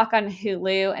Castle Rock on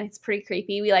Hulu, and it's pretty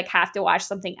creepy. We have to watch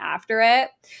something after it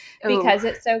because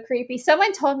it's so creepy.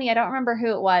 Someone told me, I don't remember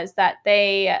who it was, that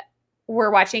they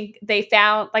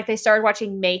started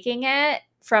watching Making It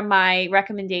from my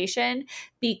recommendation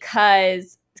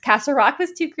because Castle Rock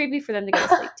was too creepy for them to go to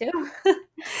sleep to.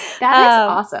 That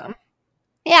is awesome.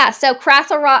 Yeah, so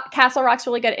Castle Rock's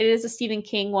really good. It is a Stephen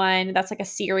King one. That's like a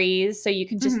series, so you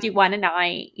can just do one a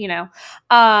night,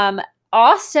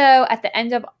 Also, at the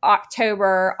end of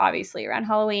October, obviously around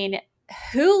Halloween,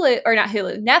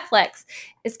 Netflix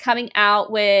is coming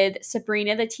out with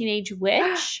Sabrina the Teenage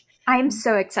Witch. I'm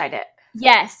so excited.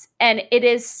 Yes, and it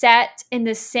is set in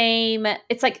the same,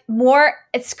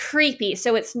 it's creepy.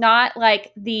 So it's not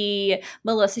like the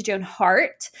Melissa Joan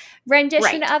Hart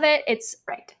rendition of it. It's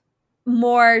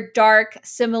more dark,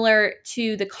 similar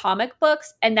to the comic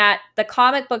books, and that the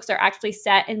comic books are actually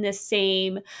set in the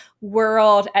same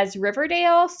world as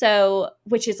Riverdale,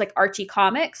 which is like Archie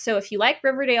Comics. So if you like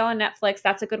Riverdale on Netflix,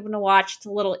 that's a good one to watch. It's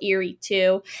a little eerie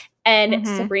too. And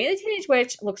Sabrina the Teenage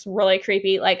Witch looks really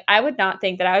creepy. I would not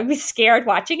think that I would be scared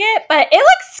watching it, but it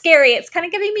looks scary. It's kind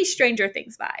of giving me Stranger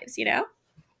Things vibes,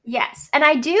 Yes. And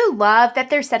I do love that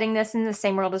they're setting this in the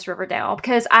same world as Riverdale,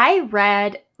 because I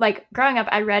read, growing up,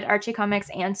 I read Archie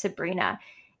Comics and Sabrina,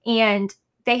 and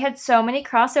they had so many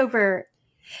crossover.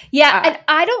 Yeah, and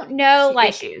I don't know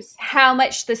issues. How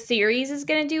much the series is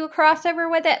going to do a crossover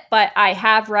with it, but I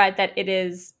have read that it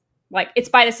is it's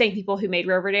by the same people who made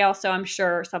Riverdale, so I'm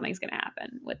sure something's going to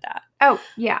happen with that. Oh,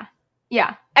 yeah.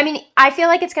 Yeah. I mean, I feel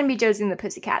like it's going to be Josie and the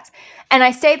Pussycats. And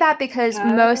I say that because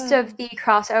most of the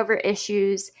crossover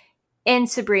issues in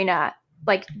Sabrina,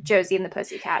 Josie and the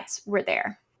Pussycats, were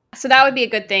there. So that would be a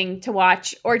good thing to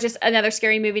watch, or just another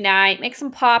scary movie night, make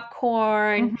some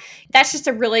popcorn. That's just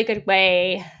a really good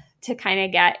way to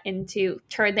kind of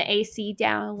turn the AC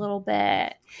down a little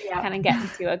bit, kind of get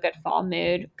into a good fall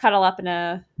mood, cuddle up in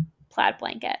a plaid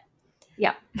blanket.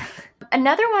 Yeah.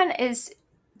 Another one is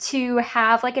to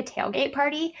have a tailgate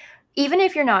party. Even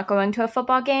if you're not going to a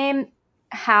football game,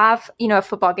 have, a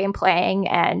football game playing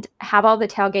and have all the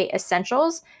tailgate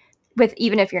essentials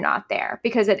even if you're not there,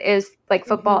 because it is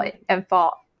football and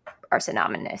fall are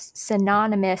synonymous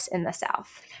in the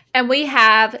South. And we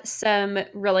have some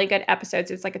really good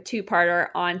episodes. It's like a 2-parter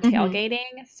on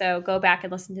tailgating. So go back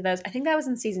and listen to those. I think that was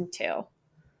in season 2.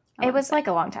 It was a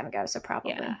long time ago, so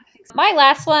probably. Yeah. My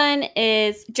last one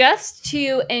is just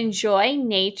to enjoy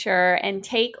nature and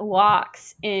take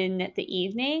walks in the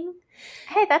evening.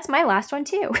 Hey, that's my last one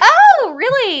too. Oh,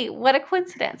 really? What a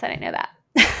coincidence. I didn't know that.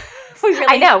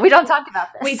 I know. We don't talk about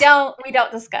this. We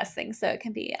don't discuss things, so it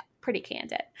can be pretty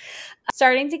candid.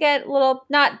 Starting to get a little,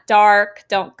 not dark.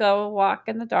 Don't go walk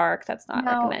in the dark. That's not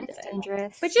recommended. It's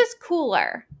dangerous. But just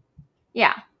cooler.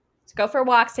 Yeah. So go for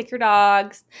walks, take your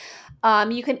dogs.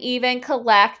 You can even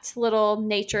collect little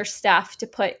nature stuff to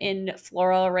put in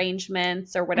floral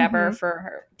arrangements or whatever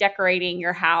for decorating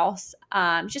your house.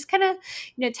 Just kind of,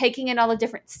 taking in all the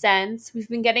different scents. We've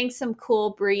been getting some cool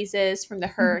breezes from the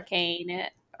hurricane,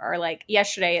 or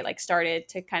yesterday it started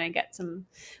to kind of get some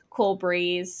cool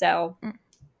breeze. So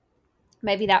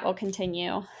maybe that will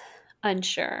continue.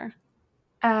 Unsure.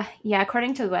 Yeah,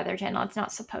 according to the Weather Channel, it's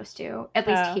not supposed to, at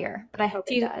least here, but I hope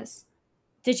it does.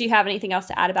 Did you have anything else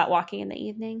to add about walking in the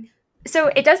evening? So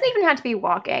it doesn't even have to be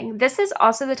walking. This is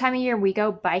also the time of year we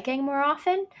go biking more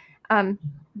often,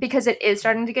 because it is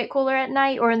starting to get cooler at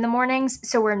night or in the mornings,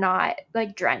 so we're not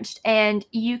drenched. And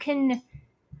you can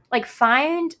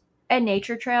find a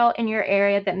nature trail in your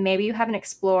area that maybe you haven't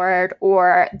explored,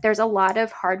 or there's a lot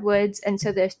of hardwoods, and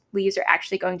so the leaves are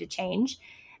actually going to change.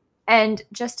 And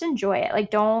just enjoy it.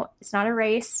 It's not a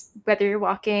race, whether you're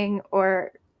walking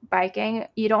or biking.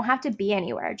 You don't have to be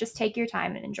anywhere. Just take your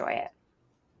time and enjoy it.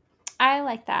 I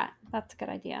like that. That's a good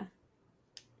idea.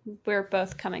 We're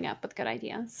both coming up with good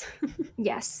ideas.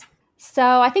 Yes.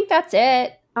 So I think that's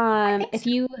it. If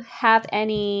you have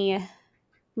any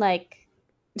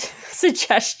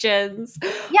suggestions.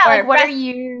 Yeah, what are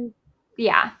you?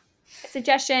 Yeah.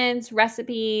 suggestions,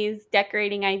 recipes,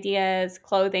 decorating ideas,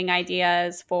 clothing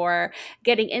ideas for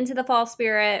getting into the fall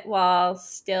spirit while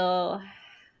still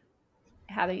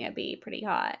having it be pretty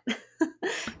hot.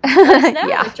 Let us know.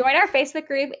 Yeah. Join our Facebook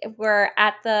group. We're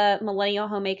at the Millennial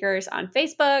Homemakers on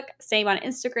Facebook. Same on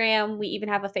Instagram. We even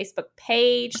have a Facebook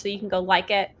page, so you can go like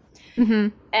it. Mm-hmm.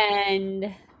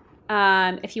 And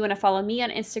if you want to follow me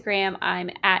on Instagram, I'm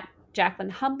at Jacqueline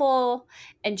Humble,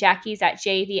 and Jackie's at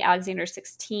JV Alexander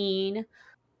 16.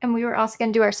 And we were also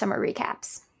going to do our summer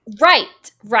recaps. Right,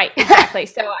 exactly.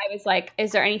 So I was like,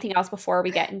 is there anything else before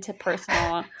we get into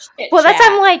personal chit Well, that's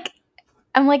chat?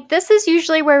 I'm like, this is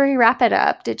usually where we wrap it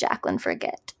up. Did Jacqueline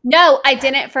forget? No, I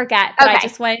didn't forget, but Okay. I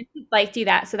just wanted to like do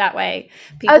that so that way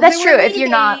people. Oh, that's who true. are If you're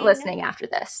not leaving- listening after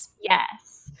this.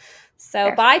 Yes. So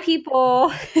Perfect. bye, people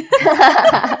who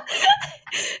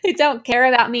don't care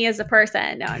about me as a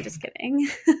person. No, I'm just kidding.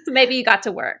 Maybe you got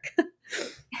to work.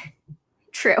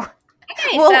 True.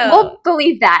 Okay, we'll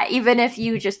believe that, even if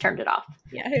you just turned it off.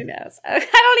 Yeah, who knows?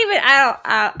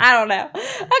 I don't know.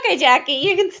 Okay, Jackie,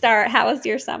 you can start. How was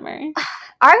your summer?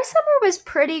 Our summer was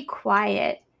pretty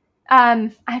quiet.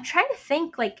 I'm trying to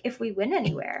think like if we went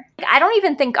anywhere. I don't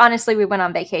even think honestly we went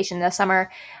on vacation this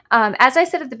summer. As I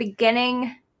said at the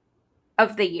beginning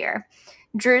of the year,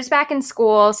 Drew's back in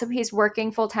school, so he's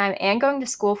working full time and going to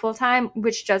school full time,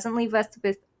 which doesn't leave us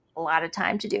with a lot of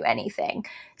time to do anything.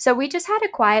 So we just had a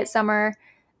quiet summer.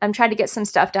 Tried to get some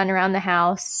stuff done around the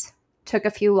house. Took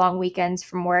a few long weekends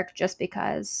from work just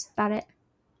because. About it.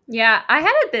 Yeah, I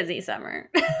had a busy summer.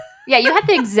 Yeah, you had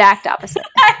the exact opposite.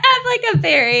 I had like a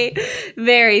very,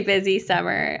 very busy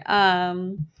summer.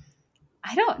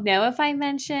 I don't know if I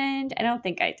mentioned, I don't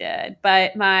think I did,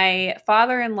 but my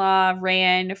father-in-law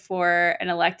ran for an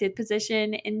elected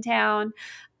position in town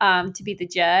to be the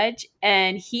judge,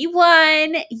 and he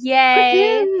won.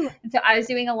 Yay. So I was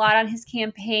doing a lot on his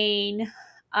campaign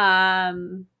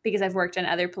because I've worked on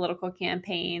other political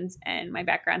campaigns and my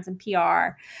background's in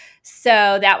PR.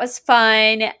 So that was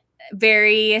fun.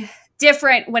 Very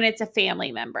different when it's a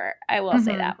family member. I will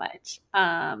say that much.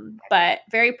 But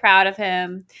very proud of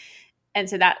him. And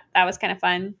so that was kind of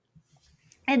fun.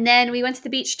 And then we went to the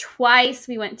beach twice.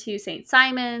 We went to St.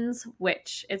 Simon's,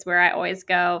 which is where I always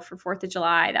go for 4th of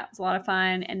July. That was a lot of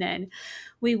fun. And then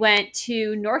we went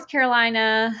to North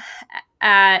Carolina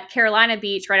at Carolina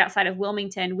Beach right outside of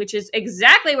Wilmington, which is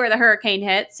exactly where the hurricane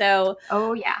hit. So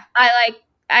oh yeah.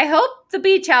 I hope the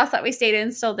beach house that we stayed in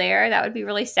is still there. That would be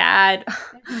really sad.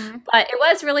 But it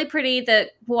was really pretty. The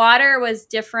water was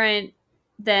different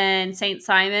than St.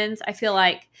 Simon's. I feel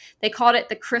like they called it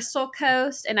the Crystal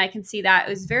Coast, and I can see that. It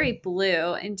was very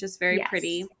blue and just very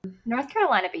pretty. North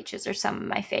Carolina beaches are some of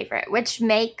my favorite, which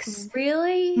makes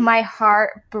really my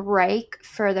heart break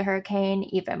for the hurricane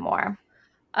even more.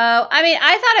 Oh, I mean,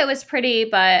 I thought it was pretty,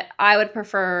 but I would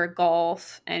prefer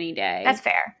Gulf any day. That's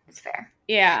fair.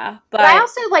 Yeah, but I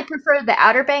also prefer the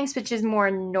Outer Banks, which is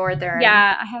more northern.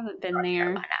 Yeah, I haven't been there.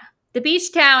 Carolina. The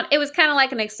beach town, it was kind of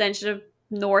like an extension of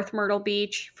North Myrtle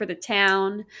Beach for the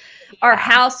town. Yeah. Our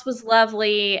house was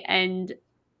lovely, and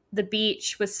the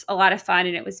beach was a lot of fun,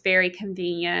 and it was very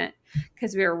convenient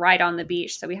because we were right on the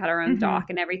beach, so we had our own dock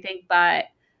and everything. But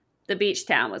the beach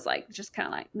town was like just kind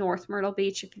of like North Myrtle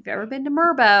Beach. If you've ever been to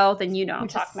Murbo, then you know what I'm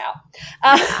talking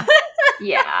about.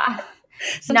 Yeah.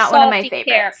 Not one of my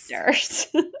favorites. Characters.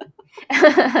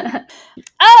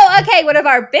 Oh, okay. One of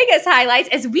our biggest highlights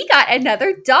is we got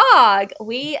another dog.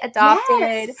 We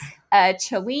adopted a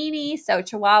Chiweenie, so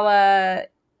Chihuahua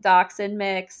Dachshund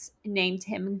mix. Named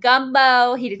him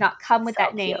Gumbo. He did not come with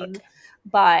that name,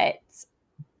 but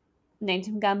named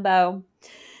him Gumbo.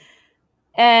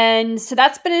 And so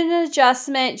that's been an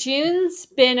adjustment. June's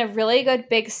been a really good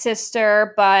big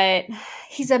sister, but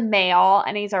he's a male,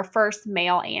 and he's our first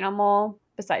male animal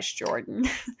besides Jordan.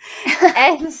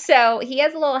 And so he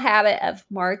has a little habit of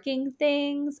marking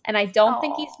things, and I don't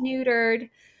think he's neutered.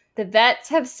 The vets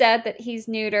have said that he's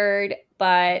neutered,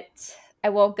 but I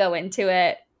won't go into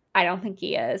it. I don't think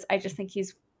he is. I just think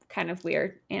he's kind of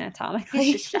weird anatomically.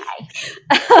 He's just shy.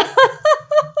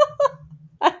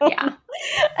 Yeah.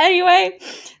 Anyway,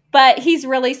 but he's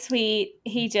really sweet.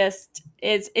 He just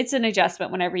is. It's an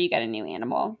adjustment whenever you get a new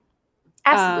animal.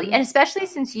 Absolutely. And especially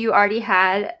since you already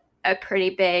had a pretty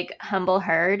big humble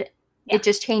herd, it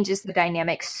just changes the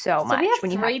dynamic so much. We have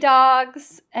when you 3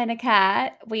 dogs and a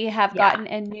cat. We have gotten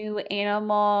a new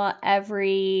animal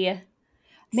every...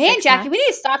 Man, Jackie, we need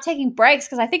to stop taking breaks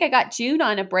because I think I got June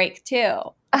on a break too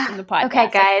from the podcast. Okay,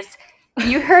 guys.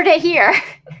 You heard it here.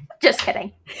 Just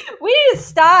kidding. We need to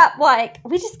stop. Like,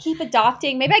 we just keep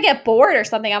adopting. Maybe I get bored or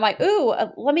something. I'm like, ooh,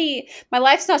 my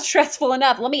life's not stressful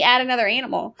enough. Let me add another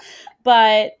animal.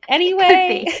 But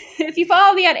anyway, if you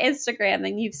follow me on Instagram,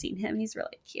 then you've seen him. He's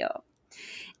really cute.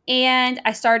 And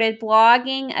I started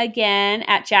blogging again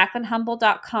at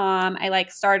jacquelinehumble.com. I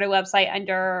started a website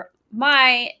under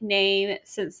my name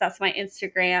since that's my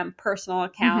Instagram personal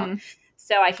account. Mm-hmm.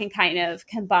 So I can kind of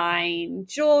combine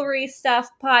jewelry stuff,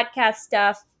 podcast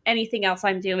stuff, anything else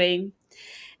I'm doing.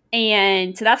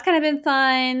 And so that's kind of been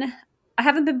fun. I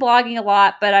haven't been blogging a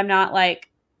lot, but I'm not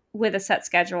with a set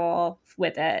schedule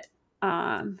with it.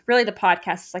 Really the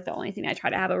podcast is the only thing I try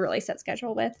to have a really set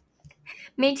schedule with.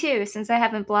 Me too, since I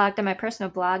haven't blogged on my personal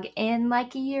blog in a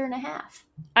year and a half.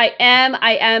 I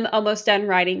am almost done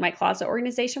writing my closet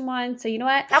organization one. So you know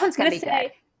what? That one's going to be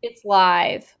good. It's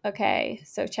live. Okay.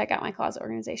 So check out my closet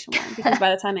organization one because by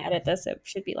the time I edit this, it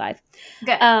should be live.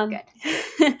 Good. Good.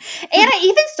 And I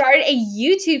even started a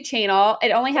YouTube channel. It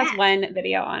only has one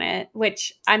video on it,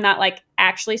 which I'm not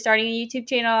actually starting a YouTube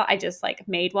channel. I just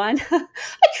made one. I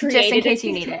created just in case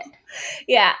you need it.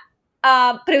 Yeah.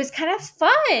 But it was kind of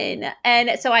fun.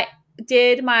 And so I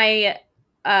did my,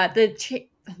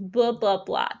 blah blah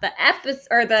blah. The episode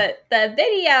or the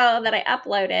video that I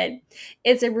uploaded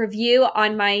is a review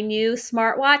on my new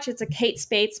smartwatch. It's a Kate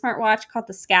Spade smartwatch called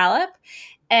the Scallop,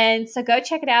 and so go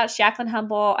check it out. It's Jacqueline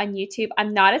Humble on YouTube.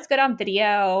 I'm not as good on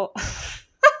video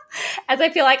as I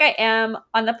feel like I am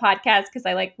on the podcast because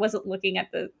I wasn't looking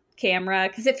at the camera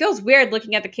because it feels weird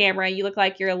looking at the camera. You look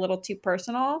like you're a little too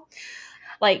personal.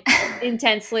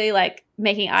 Intensely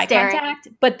making eye contact.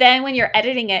 But then when you're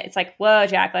editing it, it's whoa,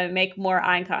 Jacqueline, make more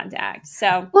eye contact.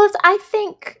 So I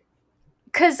think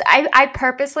because I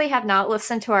purposely have not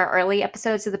listened to our early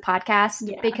episodes of the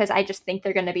podcast because I just think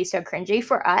they're going to be so cringy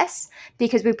for us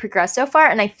because we progressed so far.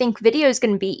 And I think video is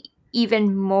going to be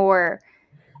even more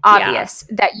obvious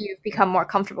that you've become more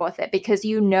comfortable with it because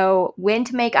you know when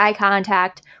to make eye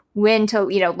contact, when to,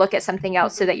 look at something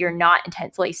else so that you're not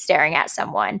intensely staring at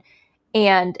someone.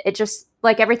 And it just,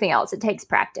 like everything else, it takes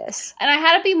practice. And I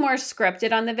had to be more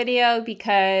scripted on the video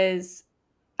because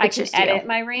I can edit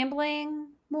my rambling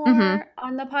more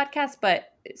on the podcast. But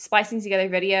splicing together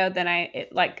video, then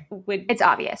it's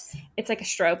obvious. It's like a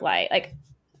strobe light.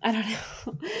 I don't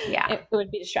know. Yeah. It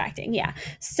would be distracting. Yeah.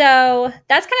 So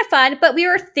that's kind of fun. But we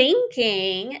were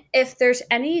thinking if there's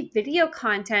any video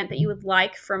content that you would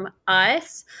like from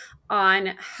us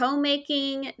on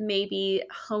homemaking, maybe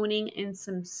honing in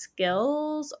some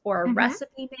skills or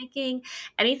recipe making,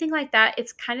 anything like that.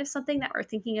 It's kind of something that we're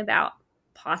thinking about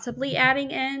possibly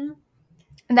adding in.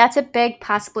 And that's a big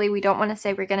possibly. We don't want to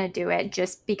say we're going to do it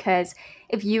just because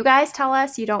if you guys tell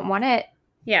us you don't want it,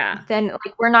 then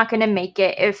we're not going to make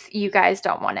it if you guys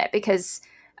don't want it because,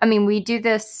 we do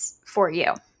this for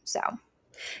you. So.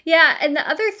 Yeah. And the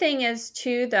other thing is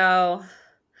too, though,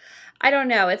 I don't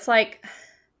know. It's I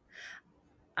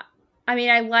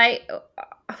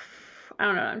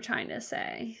don't know what I'm trying to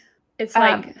say. It's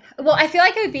I feel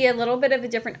like it would be a little bit of a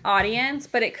different audience,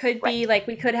 but it could be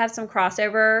we could have some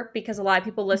crossover because a lot of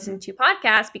people listen to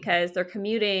podcasts because they're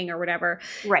commuting or whatever.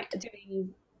 Right.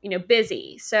 Doing,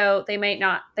 busy. So they might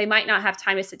not have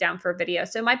time to sit down for a video.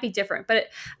 So it might be different, but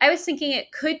I was thinking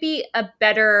it could be a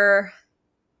better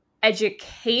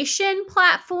education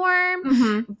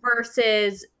platform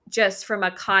versus just from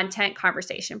a content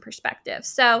conversation perspective.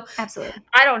 So absolutely.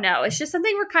 I don't know. It's just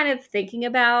something we're kind of thinking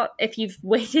about. If you've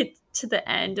waited to the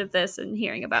end of this and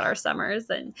hearing about our summers,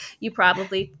 then you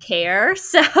probably care.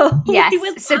 So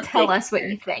yes. So tell us what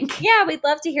you think. Yeah, we'd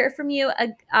love to hear from you.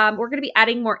 We're going to be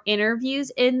adding more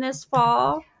interviews in this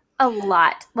fall. A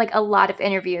lot of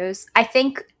interviews. I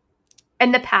think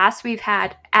in the past we've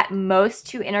had at most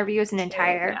 2 interviews an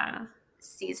entire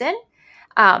season.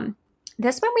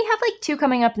 This one we have 2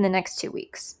 coming up in the next 2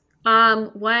 weeks.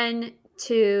 1,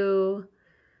 2,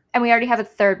 and we already have a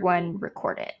 3rd one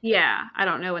recorded. Yeah, I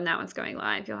don't know when that one's going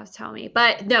live. You'll have to tell me.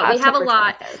 But no, we have a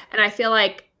lot, 23rd. And I feel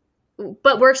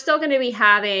but we're still going to be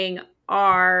having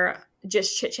our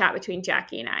just chit chat between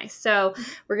Jackie and I. So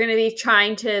we're going to be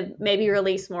trying to maybe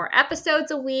release more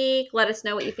episodes a week. Let us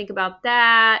know what you think about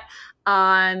that.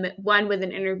 One with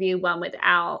an interview, one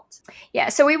without. Yeah,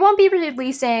 so we won't be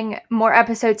releasing more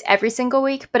episodes every single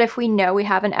week, but if we know we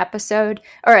have an episode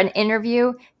or an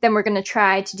interview, then we're going to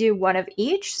try to do one of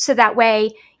each. So that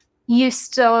way you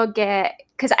still get,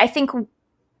 because I think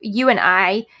you and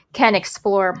I can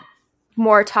explore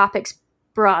more topics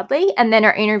broadly, and then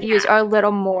our interviews are a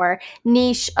little more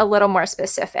niche, a little more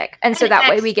specific. And so that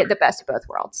way we get the best of both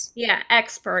worlds. Yeah,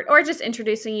 expert, or just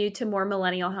introducing you to more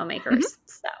millennial homemakers.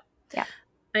 So. Yeah.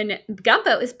 And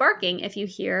Gumbo is barking if you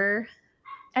hear.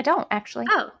 I don't actually.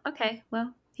 Oh, okay.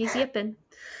 Well, he's yipping.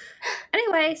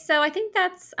 Anyway, so I think I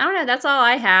don't know, that's all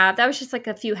I have. That was just like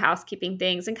a few housekeeping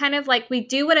things. And kind of like we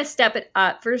do want to step it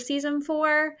up for season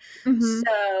 4. Mm-hmm.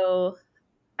 So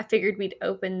I figured we'd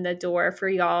open the door for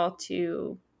y'all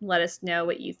to let us know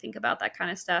what you think about that kind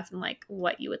of stuff and like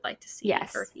what you would like to see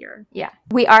or hear. Yeah.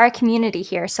 We are a community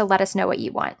here, so let us know what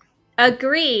you want.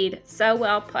 Agreed. So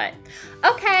well put.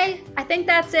 Okay, I think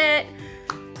that's it.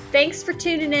 Thanks for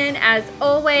tuning in as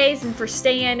always and for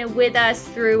staying with us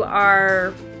through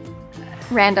our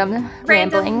random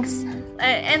ramblings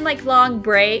and like long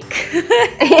break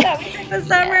that we took this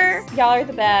summer. Yes. Y'all are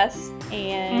the best,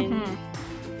 and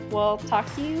we'll talk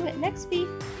to you next week.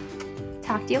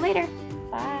 Talk to you later.